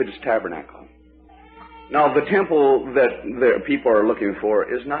again David's tabernacle. Now, the temple that the people are looking for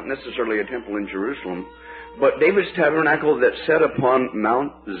is not necessarily a temple in Jerusalem, but David's tabernacle that's set upon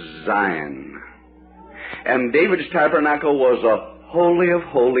Mount Zion. And David's tabernacle was a holy of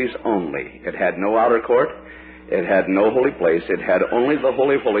holies only. It had no outer court. It had no holy place. It had only the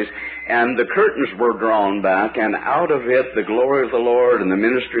Holy of Holies. And the curtains were drawn back, and out of it the glory of the Lord and the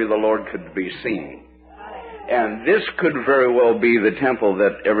ministry of the Lord could be seen. And this could very well be the temple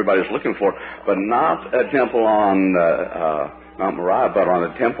that everybody's looking for, but not a temple on Mount Moriah, but on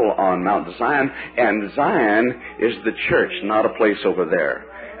a temple on Mount Zion. And Zion is the church, not a place over there.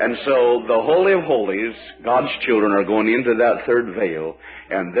 And so the Holy of Holies, God's children, are going into that third veil,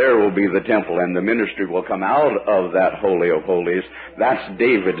 and there will be the temple, and the ministry will come out of that Holy of Holies. That's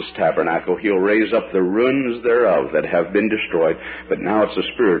David's tabernacle. He'll raise up the ruins thereof that have been destroyed, but now it's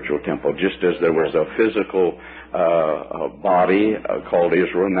a spiritual temple, just as there was a physical body called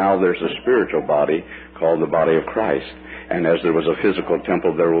Israel. Now there's a spiritual body called the body of Christ. And as there was a physical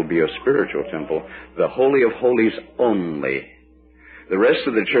temple, there will be a spiritual temple, the Holy of Holies only. The rest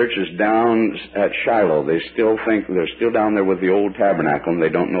of the church is down at Shiloh. They still think they're still down there with the old tabernacle, and they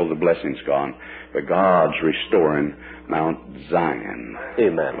don't know the blessing's gone. But God's restoring Mount Zion.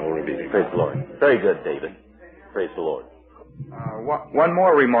 Amen. Praise the Lord. Very good, David. Praise the Lord. One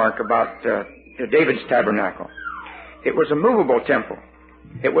more remark about David's tabernacle. It was a movable temple.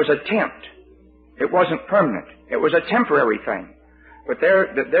 It was a tent. It wasn't permanent. It was a temporary thing. But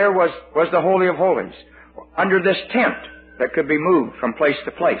there was the Holy of Holies under this tent that could be moved from place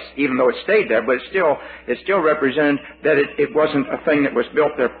to place, even though it stayed there, but it still represented that it wasn't a thing that was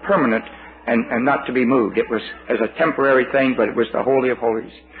built there permanent and not to be moved. It was as a temporary thing, but it was the Holy of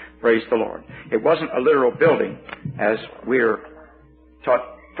Holies. Praise the Lord. It wasn't a literal building as we're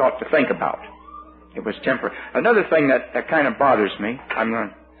taught to think about. It was temporary. Another thing that kind of bothers me, I'm going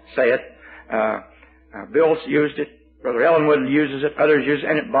to say it, Bill's used it, Brother Ellenwood uses it, others use it,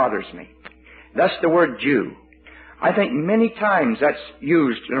 and it bothers me. That's the word Jew. I think many times that's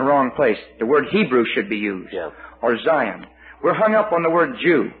used in the wrong place. The word Hebrew should be used, or Zion. We're hung up on the word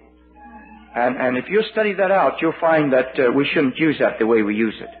Jew. And if you study that out, you'll find that we shouldn't use that the way we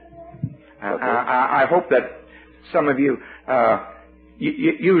use it. I hope that some of you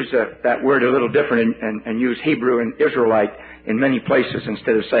use that word a little different and use Hebrew and Israelite in many places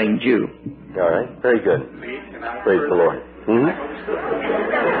instead of saying Jew. All right. Very good. Praise the Lord.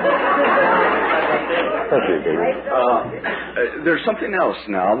 Thank you, David. There's something else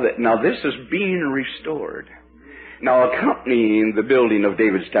now this is being restored. Now, accompanying the building of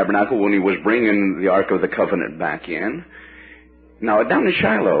David's tabernacle when he was bringing the Ark of the Covenant back in, now down in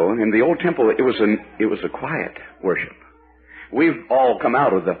Shiloh, in the old temple, it was a quiet worship. We've all come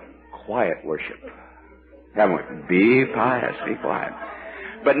out of the quiet worship, haven't we? Be pious, be quiet.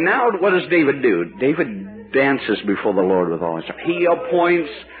 But now what does David do? David dances before the Lord with all his heart. He appoints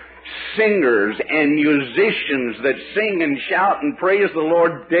singers and musicians that sing and shout and praise the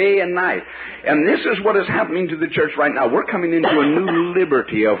Lord day and night. And this is what is happening to the church right now. We're coming into a new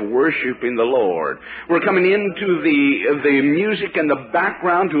liberty of worshiping the Lord. We're coming into the music and the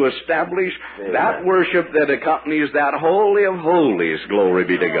background to establish that worship that accompanies that Holy of Holies. Glory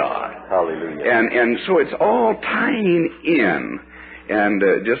be to God. Hallelujah. And so it's all tying in. And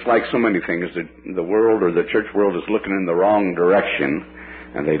just like so many things, the world or the church world is looking in the wrong direction,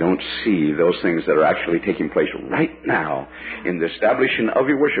 and they don't see those things that are actually taking place right now in the establishing of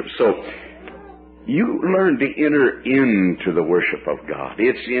your worship. So you learn to enter into the worship of God.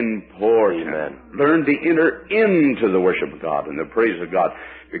 It's important. Amen. Learn to enter into the worship of God and the praise of God,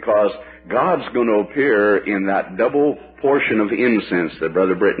 because God's going to appear in that double portion of incense that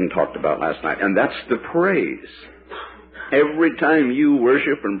Brother Britton talked about last night, and that's the praise. Every time you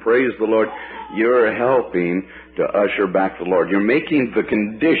worship and praise the Lord, you're helping to usher back the Lord. You're making the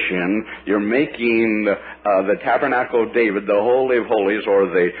condition, you're making the tabernacle of David, the Holy of Holies, or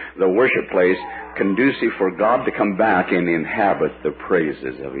the worship place, conducive for God to come back and inhabit the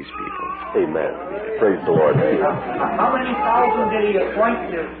praises of His people. Amen. Praise the Lord. How many thousand did He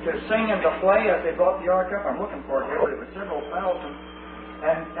appoint to sing and to play as they brought the ark up? I'm looking for it here, but it was several thousand.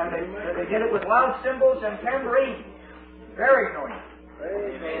 And they did it with loud cymbals and tambourines. Very noisy.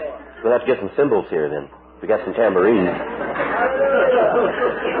 We'll have to get some cymbals here then. We got some tambourines.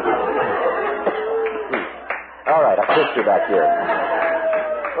 All right, our sister back here.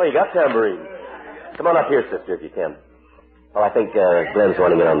 Oh, you got tambourines. Come on up here, sister, if you can. Oh, I think Glenn's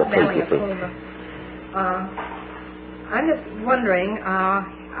wanting it on the plate, you see. I'm just wondering,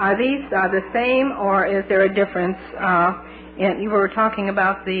 are these the same, or is there a difference? You were talking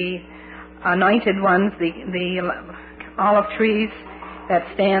about the anointed ones, the olive trees that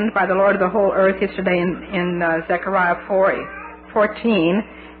stand by the Lord of the whole earth yesterday in Zechariah 14,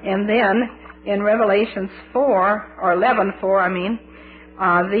 and then in Revelations 4, or 11:4, I mean,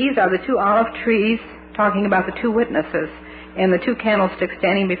 these are the two olive trees talking about the two witnesses and the two candlesticks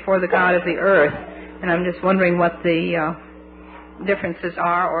standing before the God of the earth. And I'm just wondering what the differences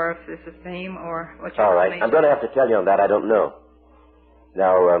are, or if it's the same, or what your All right, I'm going to have to tell you on that. I don't know.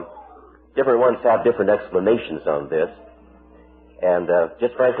 Now, different ones have different explanations on this. And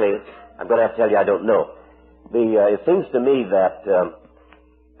just frankly, I'm going to have to tell you I don't know. It seems to me that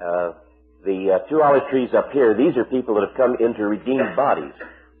the two olive trees up here, these are people that have come into redeemed bodies,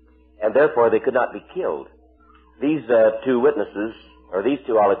 and therefore they could not be killed. These two witnesses, or these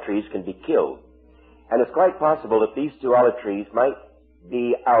two olive trees, can be killed. And it's quite possible that these two olive trees might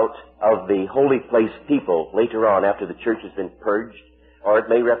be out of the holy place people later on after the church has been purged, or it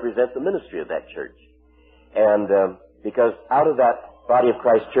may represent the ministry of that church. And because out of that body of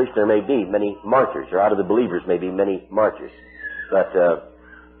Christ church there may be many martyrs, or out of the believers may be many martyrs. But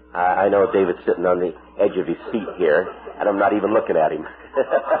I know David's sitting on the edge of his seat here, and I'm not even looking at him.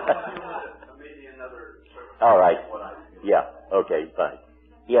 All right. Yeah, okay, fine.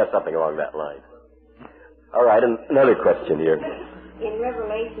 He has something along that line. All right, and another question here. In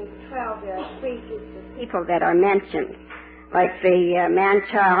Revelation 12, there are three groups of people that are mentioned, like the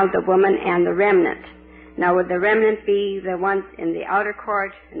man-child, the woman, and the remnant. Now, would the remnant be the ones in the outer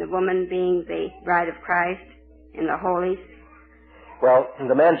court, and the woman being the bride of Christ in the holies? Well,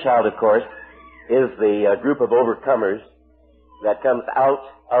 the man-child, of course, is the group of overcomers that comes out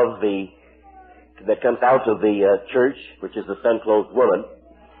of the church, which is the sun-clothed woman.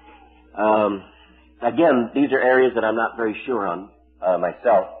 Again, these are areas that I'm not very sure on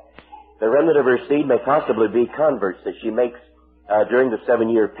myself. The remnant of her seed may possibly be converts that she makes during the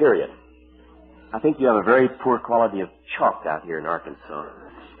 7-year period. I think you have a very poor quality of chalk out here in Arkansas.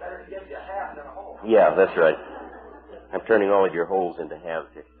 Yeah, that's right. I'm turning all of your holes into halves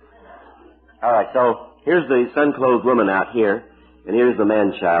here. All right, so here's the sun-clothed woman out here, and here's the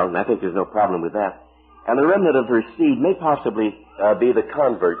man-child, and I think there's no problem with that. And the remnant of her seed may possibly be the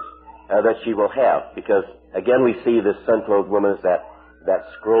converts that she will have, because, again, we see this sun-clothed woman as that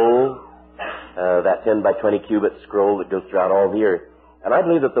scroll, that 10 by 20 cubit scroll that goes throughout all the earth. And I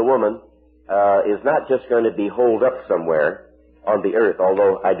believe that the woman is not just going to be holed up somewhere on the earth,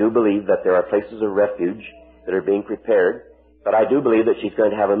 although I do believe that there are places of refuge that are being prepared, but I do believe that she's going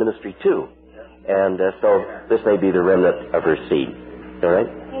to have a ministry too. And so this may be the remnant of her seed. All right?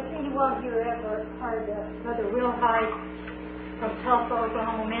 Has anyone here ever heard of Brother Will Hyde from Tulsa,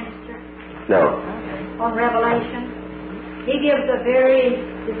 Oklahoma minister? No. On Revelation? He gives a very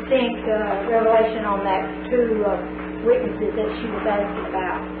distinct revelation on that two witnesses that she was asking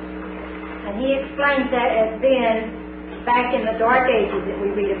about. And he explains that as being back in the dark ages that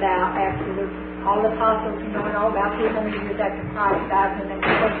we read about after all the apostles, and all about 200 years after Christ died when they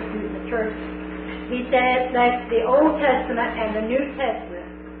were persecuting the church. He says that the Old Testament and the New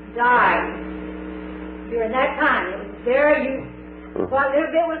Testament died during that time. It was very, what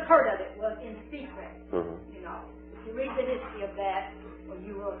little bit was heard of it was in secret. You know, if you read the history of that, well,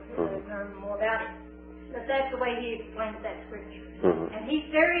 you will learn more about it. But that's the way he explains that scripture. And he's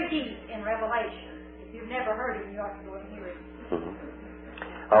very deep in Revelation. If you've never heard him, you ought to go and hear it.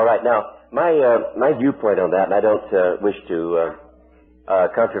 All right. Now, my viewpoint on that, and I don't wish to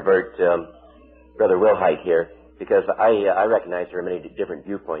controvert Brother Wilhite here, because I recognize there are many different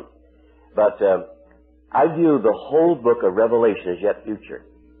viewpoints. But I view the whole book of Revelation as yet future.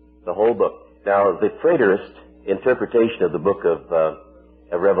 The whole book. Now, the preterist interpretation of the book of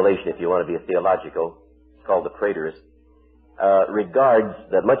Revelation, if you want to be a theological, it's called the preterist, regards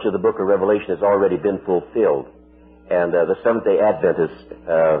that much of the book of Revelation has already been fulfilled. And the Seventh-day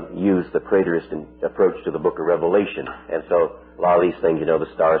Adventists use the preterist approach to the book of Revelation. And so a lot of these things,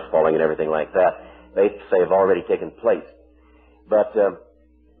 the stars falling and everything like that, they say have already taken place. But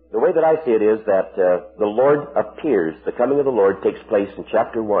the way that I see it is that the Lord appears, the coming of the Lord takes place in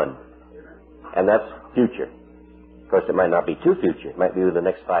chapter 1. And that's future. Of course, it might not be too future. It might be within the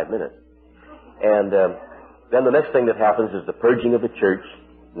next 5 minutes. And then the next thing that happens is the purging of the church.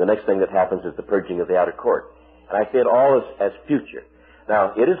 And the next thing that happens is the purging of the outer court. And I see it all as future.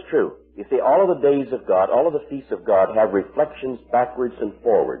 Now, it is true. You see, all of the days of God, all of the feasts of God have reflections backwards and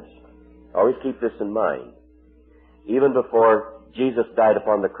forwards. Always keep this in mind. Even before Jesus died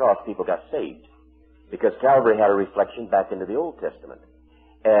upon the cross, people got saved. Because Calvary had a reflection back into the Old Testament.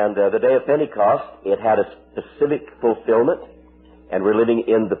 And the day of Pentecost, it had a specific fulfillment. And we're living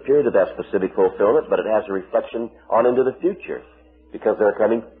in the period of that specific fulfillment, but it has a reflection on into the future. Because there are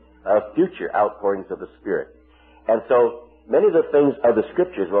coming future outpourings of the Spirit. And so, many of the things of the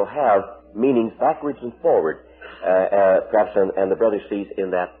Scriptures will have meanings backwards and forward, perhaps, and the brother sees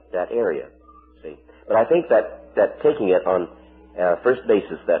in that area. See, but I think that taking it on first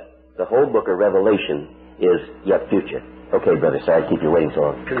basis, that the whole book of Revelation is yet future. Okay, brother, sorry I keep you waiting so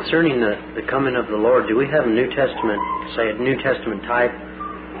long. Concerning the coming of the Lord, do we have a New Testament, say a New Testament type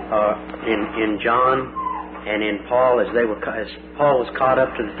in John and in Paul, as Paul was caught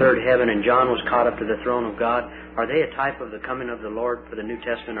up to the third heaven and John was caught up to the throne of God? Are they a type of the coming of the Lord for the New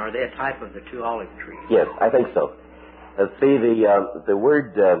Testament? Are they a type of the two olive trees? Yes, I think so. See, the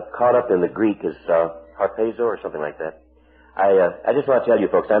word caught up in the Greek is harpazo or something like that. I just want to tell you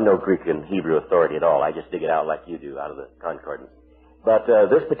folks, I'm no Greek and Hebrew authority at all. I just dig it out like you do out of the concordance. But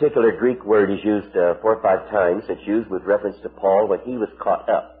this particular Greek word is used 4 or 5 times. It's used with reference to Paul when he was caught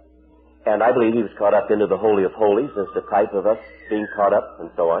up. And I believe he was caught up into the Holy of Holies as the type of us being caught up and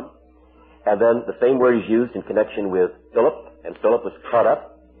so on. And then the same word is used in connection with Philip, and Philip was caught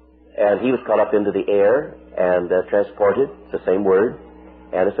up, and he was caught up into the air and transported. It's the same word,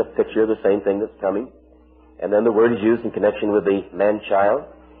 and it's a picture of the same thing that's coming. And then the word is used in connection with the man-child.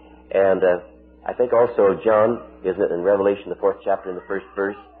 And I think also John, isn't it, in Revelation, the 4th chapter, in the 1st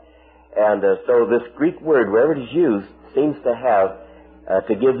verse. And so this Greek word, wherever it is used, seems to have,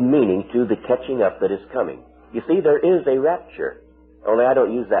 to give meaning to the catching up that is coming. You see, there is a rapture. Only I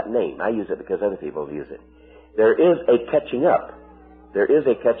don't use that name. I use it because other people use it. There is a catching up. There is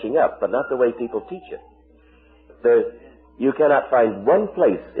a catching up, but not the way people teach it. You cannot find one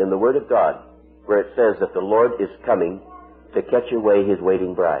place in the Word of God where it says that the Lord is coming to catch away His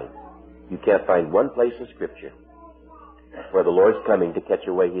waiting bride. You can't find one place in Scripture where the Lord's coming to catch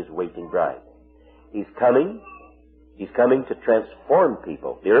away His waiting bride. He's coming. He's coming to transform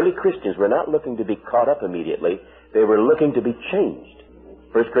people. The early Christians were not looking to be caught up immediately. They were looking to be changed.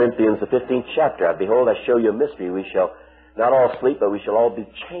 1 Corinthians, the 15th chapter, behold, I show you a mystery. We shall not all sleep, but we shall all be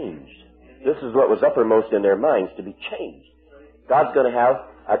changed. This is what was uppermost in their minds, to be changed. God's going to have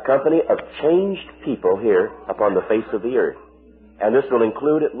a company of changed people here upon the face of the earth. And this will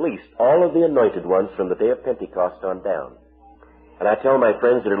include at least all of the anointed ones from the day of Pentecost on down. And I tell my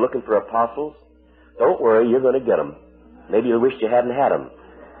friends that are looking for apostles, don't worry, you're going to get them. Maybe you wish you hadn't had them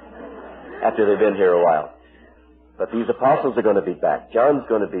after they've been here a while. But these apostles are going to be back. John's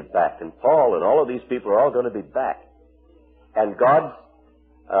going to be back. And Paul and all of these people are all going to be back. And God's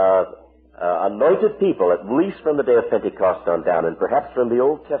anointed people, at least from the day of Pentecost on down, and perhaps from the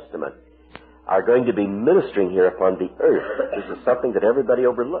Old Testament, are going to be ministering here upon the earth. This is something that everybody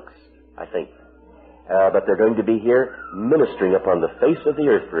overlooks, I think. But they're going to be here ministering upon the face of the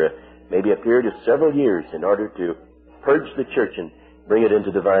earth for maybe a period of several years in order to purge the church and bring it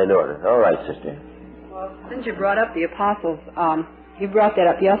into divine order. All right, sister. Well, since you brought up the apostles, you brought that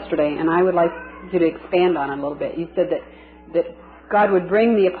up yesterday, and I would like you to expand on it a little bit. You said that God would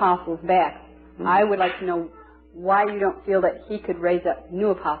bring the apostles back. Mm-hmm. I would like to know why you don't feel that He could raise up new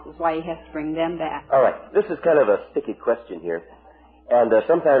apostles, why He has to bring them back. All right. This is kind of a sticky question here. And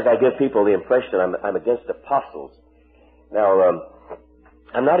sometimes I give people the impression I'm against apostles. Now,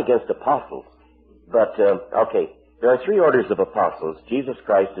 I'm not against apostles. But, okay, there are 3 orders of apostles. Jesus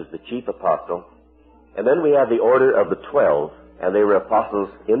Christ is the chief apostle. And then we have the order of the 12, and they were apostles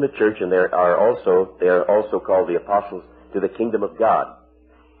in the church, and they are also called the apostles to the kingdom of God.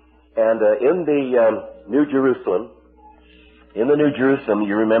 And in the New Jerusalem,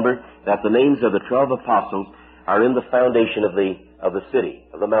 you remember that the names of the 12 apostles are in the foundation of the city,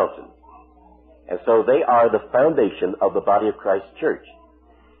 of the mountain. And so they are the foundation of the body of Christ church.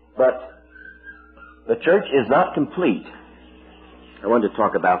 But the church is not complete. I wanted to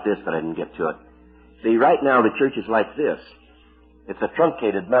talk about this, but I didn't get to it. See, right now the church is like this. It's a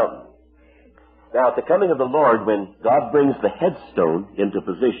truncated mountain. Now, at the coming of the Lord, when God brings the headstone into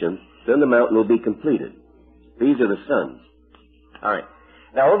position, then the mountain will be completed. These are the sons. All right.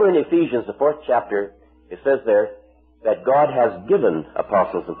 Now, over in Ephesians, the 4th chapter, it says there that God has given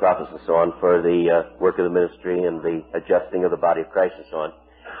apostles and prophets and so on for the work of the ministry and the adjusting of the body of Christ and so on,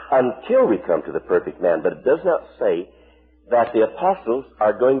 until we come to the perfect man. But it does not say that the apostles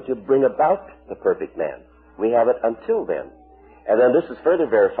are going to bring about the perfect man. We have it until then. And then this is further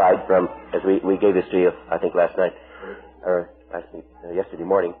verified from, as we gave this to you, I think last night, or yesterday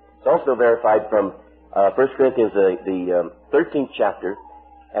morning. It's also verified from 1 Corinthians, the 13th chapter,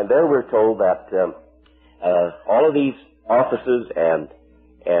 and there we're told that all of these offices and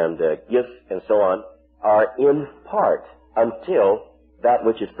gifts and so on are in part until that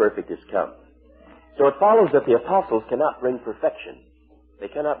which is perfect is come. So it follows that the apostles cannot bring perfection. They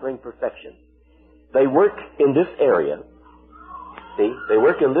cannot bring perfection. They work in this area. See, they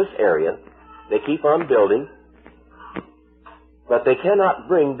work in this area. They keep on building. But they cannot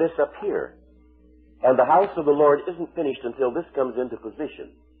bring this up here. And the house of the Lord isn't finished until this comes into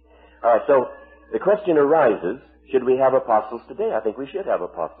position. All right, so the question arises, should we have apostles today? I think we should have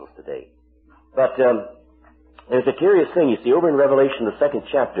apostles today. But there's a curious thing. You see, over in Revelation, the 2nd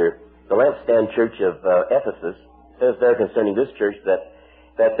chapter, the lampstand church of Ephesus says there concerning this church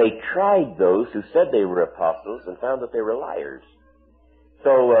that they tried those who said they were apostles and found that they were liars.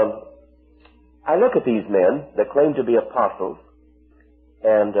 So I look at these men that claim to be apostles,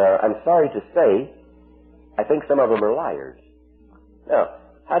 and I'm sorry to say, I think some of them are liars. Now,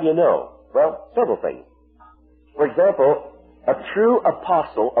 how do you know? Well, several things. For example, a true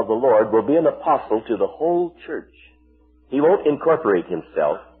apostle of the Lord will be an apostle to the whole church. He won't incorporate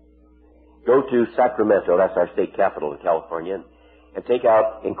himself, go to Sacramento, that's our state capital in California, and take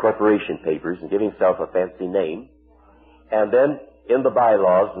out incorporation papers and give himself a fancy name, and then in the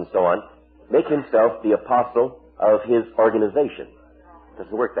bylaws and so on, make himself the apostle of his organization. It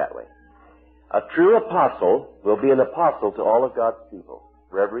doesn't work that way. A true apostle will be an apostle to all of God's people.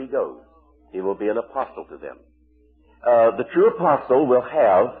 Wherever he goes, he will be an apostle to them. The true apostle will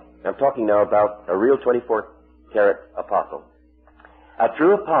have, I'm talking now about a real 24-karat apostle. A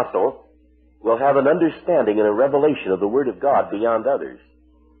true apostle will have an understanding and a revelation of the Word of God beyond others.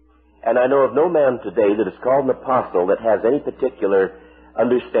 And I know of no man today that is called an apostle that has any particular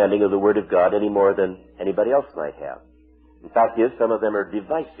understanding of the Word of God any more than anybody else might have. In fact, some of them are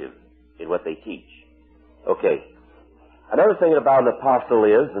divisive in what they teach. Okay. Another thing about an apostle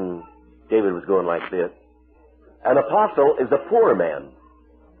is, and David was going like this, an apostle is a poor man.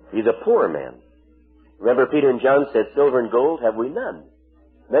 He's a poor man. Remember Peter and John said, silver and gold have we none.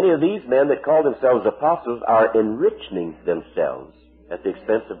 Many of these men that call themselves apostles are enriching themselves at the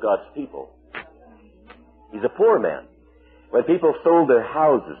expense of God's people. He's a poor man. When people sold their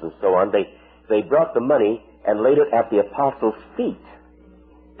houses and so on, they brought the money and laid it at the apostles' feet.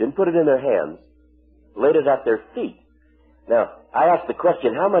 Didn't put it in their hands. Laid it at their feet. Now, I ask the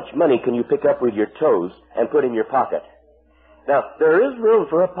question, how much money can you pick up with your toes and put in your pocket? Now, there is room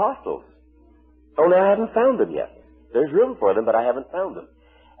for apostles. Only I haven't found them yet. There's room for them, but I haven't found them.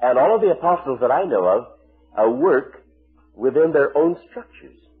 And all of the apostles that I know of work within their own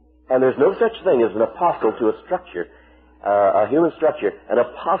structures. And there's no such thing as an apostle to a structure, a human structure. An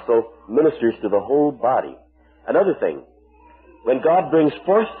apostle ministers to the whole body. Another thing, when God brings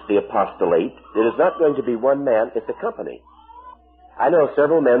forth the apostolate, it is not going to be one man, it's a company. I know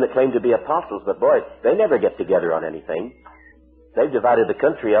several men that claim to be apostles, but boy, they never get together on anything. They've divided the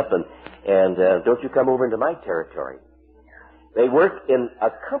country up and don't you come over into my territory. They work in a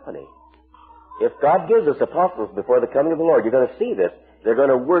company. If God gives us apostles before the coming of the Lord, you're going to see this. They're going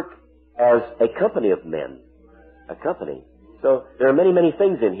to work as a company of men. A company. So there are many, many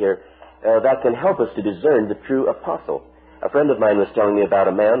things in here that can help us to discern the true apostle. A friend of mine was telling me about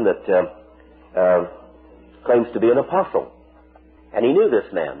a man that claims to be an apostle. And he knew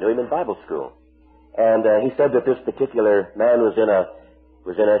this man, knew him in Bible school. And he said that this particular man was in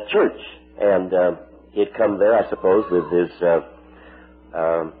a church, and he'd come there, I suppose, with his,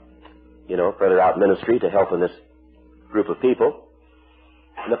 further out ministry to help in this group of people.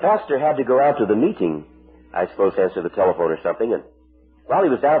 And the pastor had to go out to the meeting, I suppose, to answer the telephone or something. And while he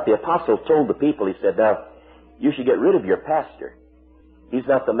was out, the apostle told the people, he said, now, you should get rid of your pastor. He's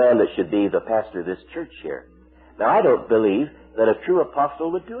not the man that should be the pastor of this church here. Now, I don't believe that a true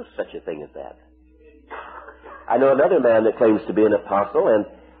apostle would do such a thing as that. I know another man that claims to be an apostle, and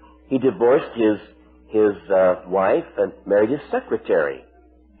he divorced his wife and married his secretary.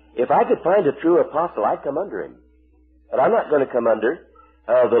 If I could find a true apostle, I'd come under him. But I'm not going to come under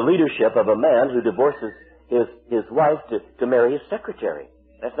the leadership of a man who divorces his wife to marry his secretary.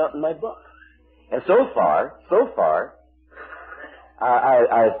 That's not in my book. And so far,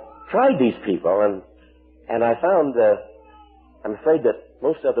 I've tried these people, and I found, I'm afraid that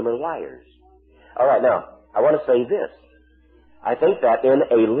most of them are liars. All right, now, I want to say this. I think that in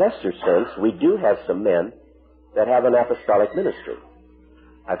a lesser sense, we do have some men that have an apostolic ministry.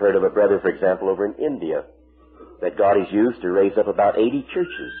 I've heard of a brother, for example, over in India, that God has used to raise up about 80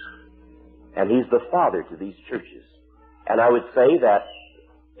 churches. And he's the father to these churches. And I would say that,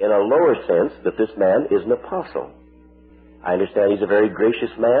 in a lower sense, that this man is an apostle. I understand he's a very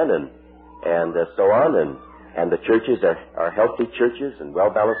gracious man, and so on, and the churches are healthy churches and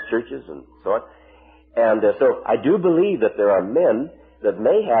well-balanced churches and so on. And so I do believe that there are men that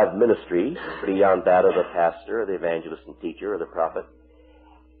may have ministry beyond that of the pastor or the evangelist and teacher or the prophet,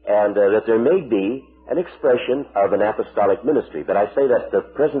 and that there may be an expression of an apostolic ministry. But I say that at the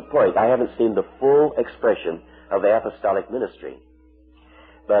present point, I haven't seen the full expression of the apostolic ministry.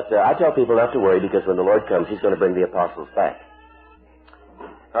 But I tell people not to worry, because when the Lord comes, He's going to bring the apostles back.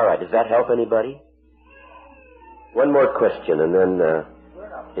 All right, does that help anybody? One more question, and then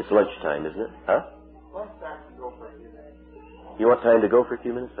it's lunchtime, isn't it? Huh? You want time to go for a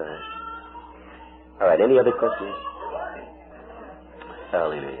few minutes? All right, any other questions?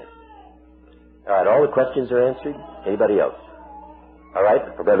 Hallelujah. All right, all the questions are answered? Anybody else? All right,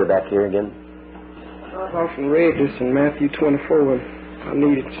 our brother back here again. I often read this in Matthew 24, and I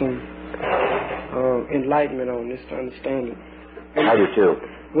needed some enlightenment on this to understand it. I do too.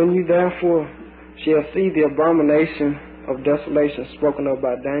 When you therefore shall see the abomination of desolation spoken of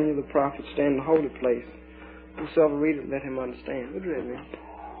by Daniel the prophet stand in the holy place, whosoever readeth, let him understand. What does that mean?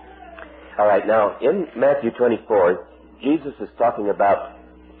 All right, now, in Matthew 24, Jesus is talking about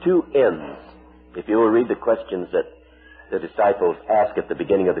two ends. If you will read the questions that the disciples ask at the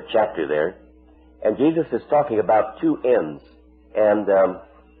beginning of the chapter there, and Jesus is talking about two ends. And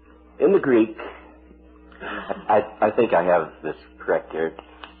in the Greek, I think I have this correct here.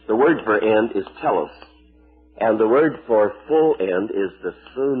 The word for end is telos, and the word for full end is the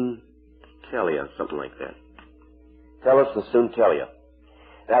suntelia, something like that. Telos and suntelia.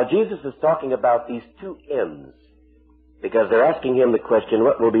 Now, Jesus is talking about these two ends, because they're asking him the question,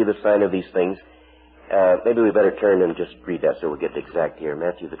 what will be the sign of these things? Maybe we better turn and just read that so we'll get exact here.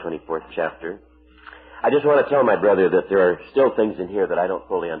 Matthew, the 24th chapter. I just want to tell my brother that there are still things in here that I don't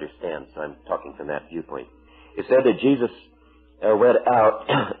fully understand, so I'm talking from that viewpoint. It said that Jesus went out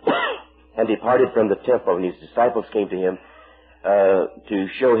and departed from the temple, and his disciples came to him to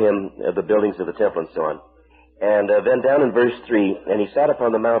show him the buildings of the temple and so on. And then down in verse 3, and he sat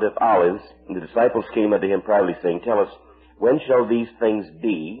upon the Mount of Olives, and the disciples came unto him privately, saying, Tell us, when shall these things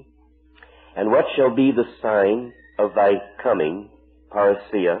be? And what shall be the sign of thy coming,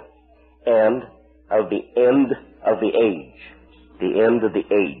 parousia, and of the end of the age? The end of the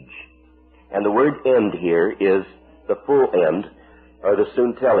age. And the word end here is the full end, or the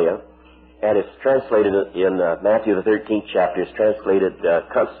suntelia, and it's translated in Matthew the 13th chapter, it's translated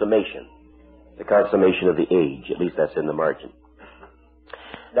consummation. The consummation of the age. At least that's in the margin.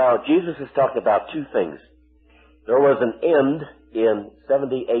 Now, Jesus is talking about two things. There was an end in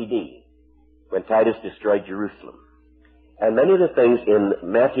 70 A.D. when Titus destroyed Jerusalem. And many of the things in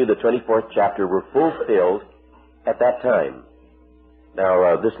Matthew, the 24th chapter, were fulfilled at that time.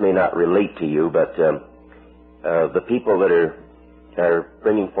 Now, this may not relate to you, but the people that are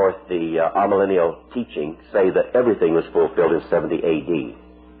bringing forth the amillennial teaching say that everything was fulfilled in 70 A.D.,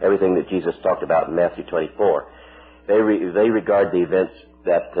 everything that Jesus talked about in Matthew 24. They regard the events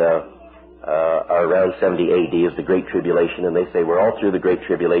that are around 70 A.D. as the Great Tribulation, and they say we're all through the Great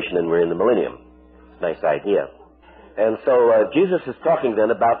Tribulation and we're in the millennium. Nice idea. And so Jesus is talking then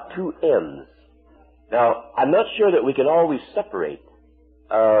about two ends. Now, I'm not sure that we can always separate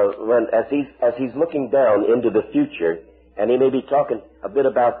as he's looking down into the future, and he may be talking a bit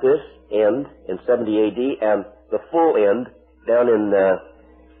about this end in 70 A.D. and the full end down in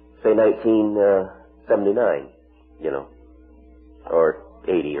say 1979, or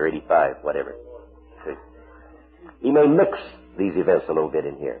 80 or 85, whatever. He may mix these events a little bit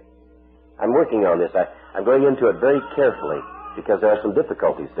in here. I'm working on this. I'm going into it very carefully because there are some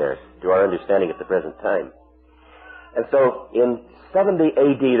difficulties there to our understanding at the present time. And so in 70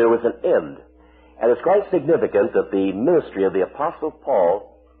 A.D. there was an end. And it's quite significant that the ministry of the Apostle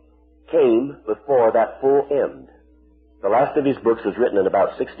Paul came before that full end. The last of his books was written in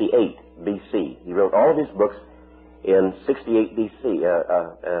about 68 B.C. He wrote all of his books in 68 B.C.,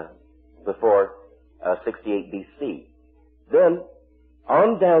 before 68 B.C. Then,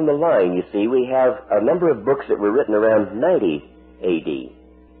 on down the line, you see, we have a number of books that were written around 90 A.D.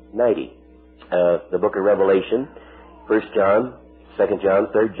 90. The book of Revelation, 1 John, 2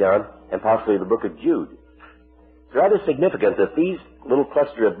 John, 3 John, and possibly the book of Jude. It's rather significant that these little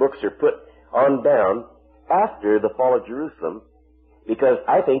cluster of books are put on down after the fall of Jerusalem, because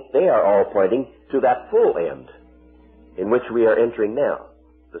I think they are all pointing to that full end in which we are entering now,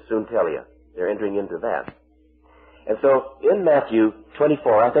 the soon tell you. They're entering into that. And so, in Matthew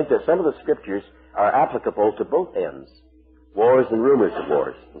 24, I think that some of the scriptures are applicable to both ends. Wars and rumors of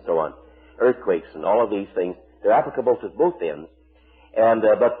wars, and so on. Earthquakes and all of these things, they're applicable to both ends. And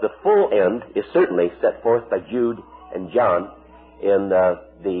but the full end is certainly set forth by Jude and John in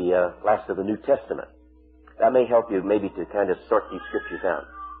the last of the New Testament. That may help you maybe to kind of sort these scriptures out.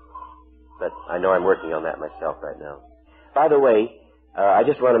 But I know I'm working on that myself right now. By the way, I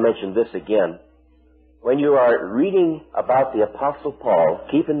just want to mention this again. When you are reading about the Apostle Paul,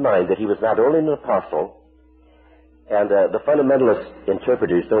 keep in mind that he was not only an apostle, and the fundamentalist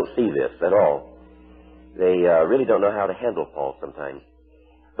interpreters don't see this at all. They really don't know how to handle Paul sometimes.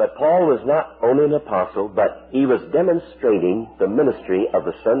 But Paul was not only an apostle, but he was demonstrating the ministry of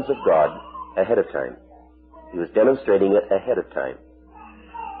the sons of God ahead of time. He was demonstrating it ahead of time.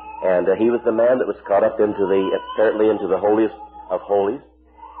 And he was the man that was caught up apparently into the holiest of holies.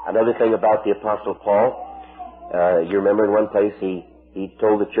 Another thing about the Apostle Paul, you remember in one place he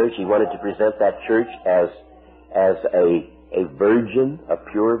told the church he wanted to present that church as a virgin, a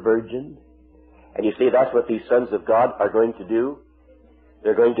pure virgin. And you see, that's what these sons of God are going to do.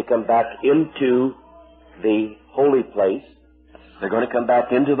 They're going to come back into the holy place. They're going to come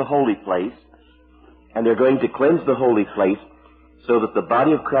back into the holy place, and they're going to cleanse the holy place so that the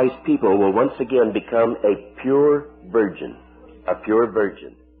body of Christ's people will once again become a pure virgin. A pure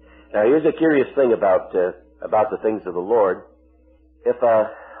virgin. Now, here's a curious thing about the things of the Lord. If a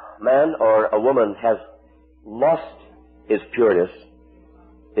man or a woman has lost his pureness,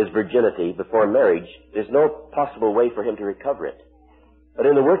 his virginity before marriage, there's no possible way for him to recover it. But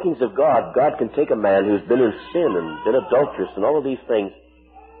in the workings of God, God can take a man who's been in sin and been adulterous and all of these things,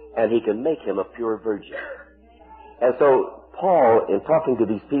 and he can make him a pure virgin. And so Paul, in talking to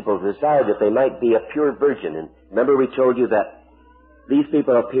these people, desired that they might be a pure virgin. And remember we told you that these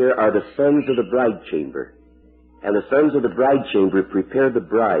people up here are the sons of the bride chamber. And the sons of the bride chamber prepare the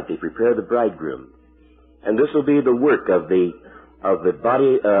bride. They prepare the bridegroom. And this will be the work of the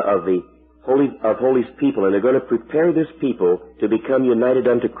body of the holies people, and they're going to prepare this people to become united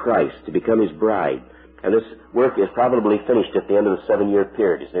unto Christ, to become his bride. And this work is probably finished at the end of the 7-year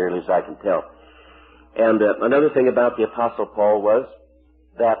period, as nearly as I can tell. And another thing about the Apostle Paul was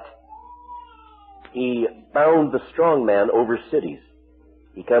that he bound the strong man over cities.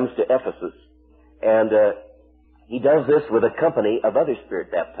 He comes to Ephesus, and he does this with a company of other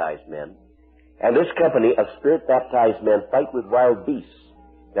Spirit-baptized men. And this company of Spirit-baptized men fight with wild beasts.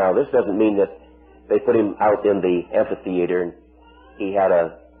 Now, this doesn't mean that they put him out in the amphitheater and he had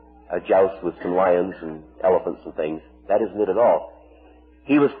a joust with some lions and elephants and things. That isn't it at all.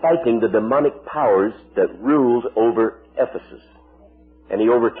 He was fighting the demonic powers that ruled over Ephesus, and he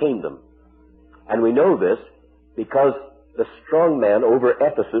overcame them. And we know this because the strong man over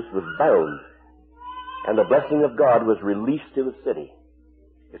Ephesus was bound, and the blessing of God was released to the city.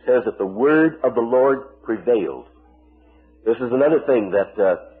 It says that the word of the Lord prevailed. This is another thing that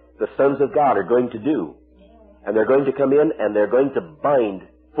the sons of God are going to do. And they're going to come in and they're going to bind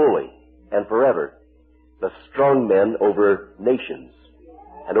fully and forever the strong men over nations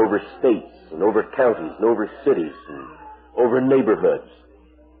and over states and over counties and over cities and over neighborhoods.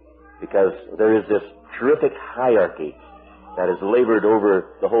 Because there is this terrific hierarchy that is labored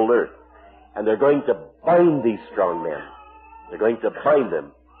over the whole earth. And they're going to bind these strong men. They're going to bind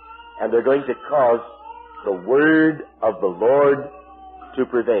them. And they're going to cause the word of the Lord to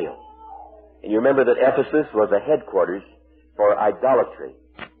prevail. And you remember that Ephesus was a headquarters for idolatry.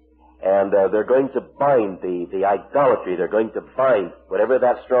 And they're going to bind the idolatry. They're going to bind whatever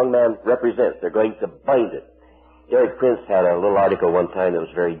that strong man represents. They're going to bind it. Eric Prince had a little article one time that was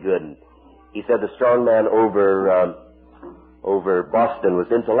very good. And he said the strong man over Boston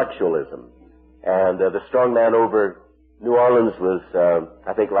was intellectualism. And the strong man over New Orleans was,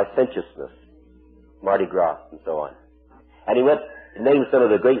 I think, licentiousness. Mardi Gras, and so on. And he went and named some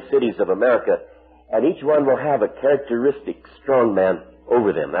of the great cities of America, and each one will have a characteristic strong man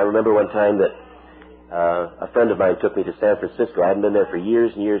over them. I remember one time that A friend of mine took me to San Francisco. I hadn't been there for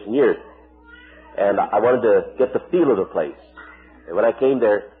years and years and years. And I wanted to get the feel of the place. And when I came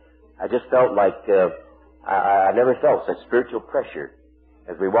there, I just felt like I never felt such spiritual pressure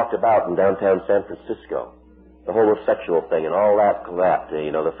as we walked about in downtown San Francisco. The homosexual thing and all that collapsed,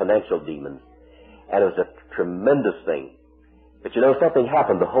 the financial demons. And it was a tremendous thing. But something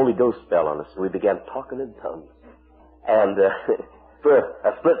happened. The Holy Ghost fell on us, and we began talking in tongues. And for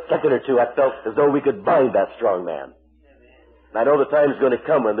a split second or two, I felt as though we could bind that strong man. And I know the time is going to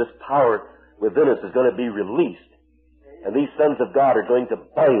come when this power within us is going to be released. And these sons of God are going to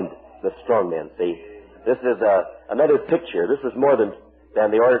bind the strong man, see. This is another picture. This was more than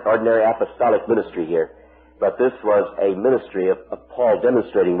the ordinary apostolic ministry here. But this was a ministry of Paul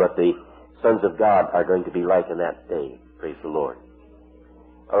demonstrating what the sons of God are going to be like in that day. Praise the Lord.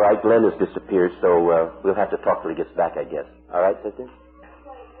 All right, Glenn has disappeared, so we'll have to talk till he gets back, I guess. All right, sister?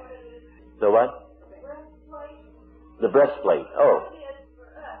 The what? The breastplate. Oh.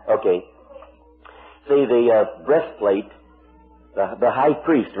 Okay. See, the breastplate, the high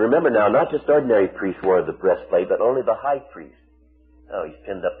priest. Remember now, not just ordinary priests wore the breastplate, but only the high priest. Oh, he's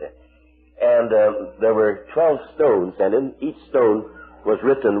pinned up there. And there were 12 stones, and in each stone was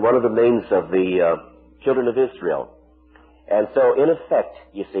written one of the names of the children of Israel. And so, in effect,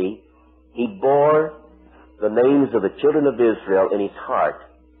 you see, he bore the names of the children of Israel in his heart.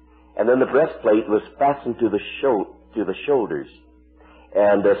 And then the breastplate was fastened to the shoulders.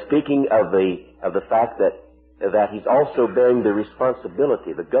 And speaking of the fact that he's also bearing the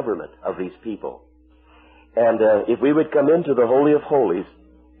responsibility, the government of these people. And if we would come into the Holy of Holies,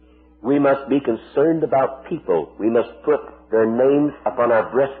 we must be concerned about people. We must put their names upon our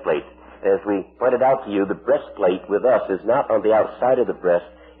breastplate. As we pointed out to you, the breastplate with us is not on the outside of the breast,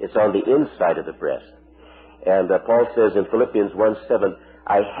 it's on the inside of the breast. And Paul says in Philippians 1:7,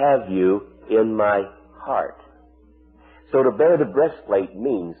 I have you in my heart. So to bear the breastplate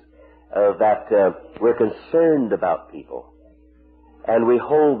means that we're concerned about people. And we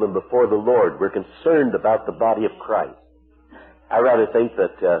hold them before the Lord. We're concerned about the body of Christ. I rather think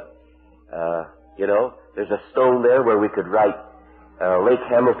that, there's a stone there where we could write Lake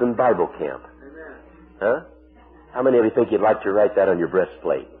Hamilton Bible Camp. Amen. Huh? How many of you think you'd like to write that on your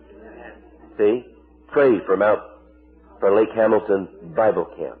breastplate? Amen. See? Pray for Lake Hamilton Bible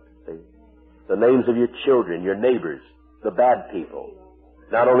Camp. See? The names of your children, your neighbors, the bad people.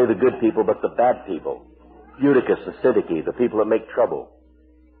 Not only the good people, but the bad people. Eutychus and Syntyche, the people that make trouble.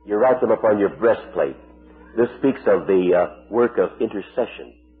 You write them upon your breastplate. This speaks of the work of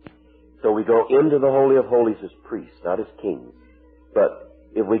intercession. So we go into the Holy of Holies as priests, not as kings. But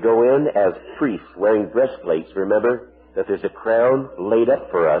if we go in as priests wearing breastplates, remember that there's a crown laid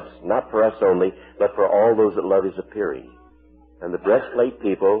up for us, not for us only, but for all those that love his appearing. And the breastplate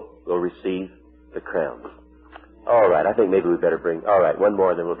people will receive the crown. All right, I think maybe we better all right, one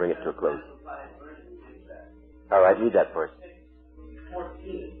more, then we'll bring it to a close. All right, read that first.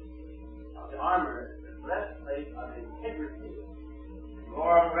 14 of the armor, the breastplate of integrity,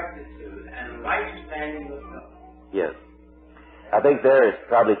 moral rectitude, and right standing with God. Yes. I think there is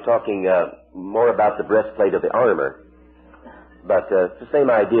probably talking more about the breastplate of the armor. But it's the same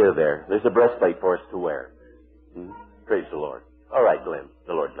idea there. There's a breastplate for us to wear. Praise the Lord. All right, Glenn.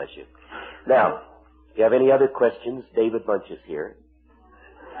 The Lord bless you. Now, if you have any other questions, David Bunch is here.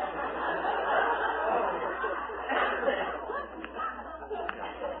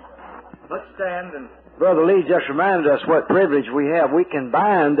 Let's stand, and Brother Lee just reminded us what privilege we have. We can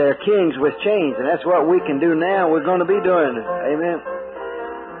bind their kings with chains, and that's what we can do now. We're going to be doing it. Amen.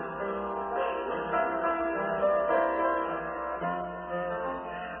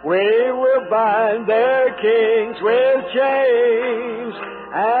 We will bind their kings with chains,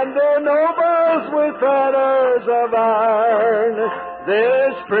 and their nobles with fetters of iron.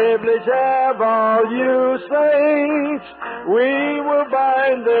 This privilege have all you saints. We will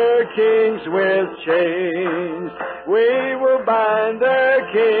bind their kings with chains. We will bind their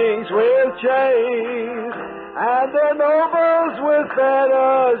kings with chains, and their nobles with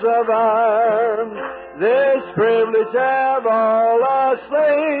fetters of iron. This privilege have all our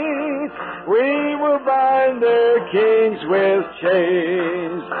saints. We will bind their kings with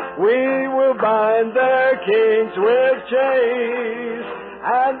chains. We will bind their kings with chains,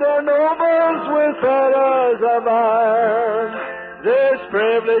 and their nobles with fetters of iron. This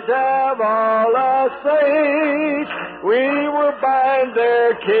privilege have all our saints. We will bind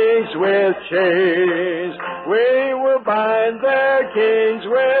their kings with chains. We will bind their kings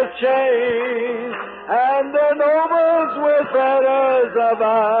with chains, and their nobles with fetters of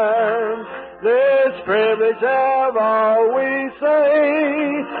iron. This privilege have all we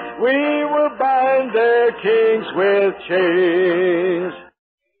saints. We will bind their their kings with chains.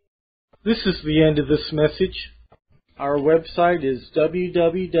 This is the end of this message. Our website is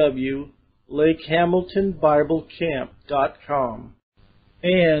www.lakehamiltonbiblecamp.com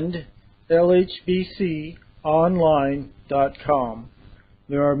and lhbconline.com.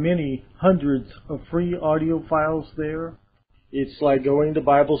 There are many hundreds of free audio files there. It's like going to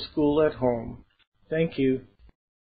Bible school at home. Thank you.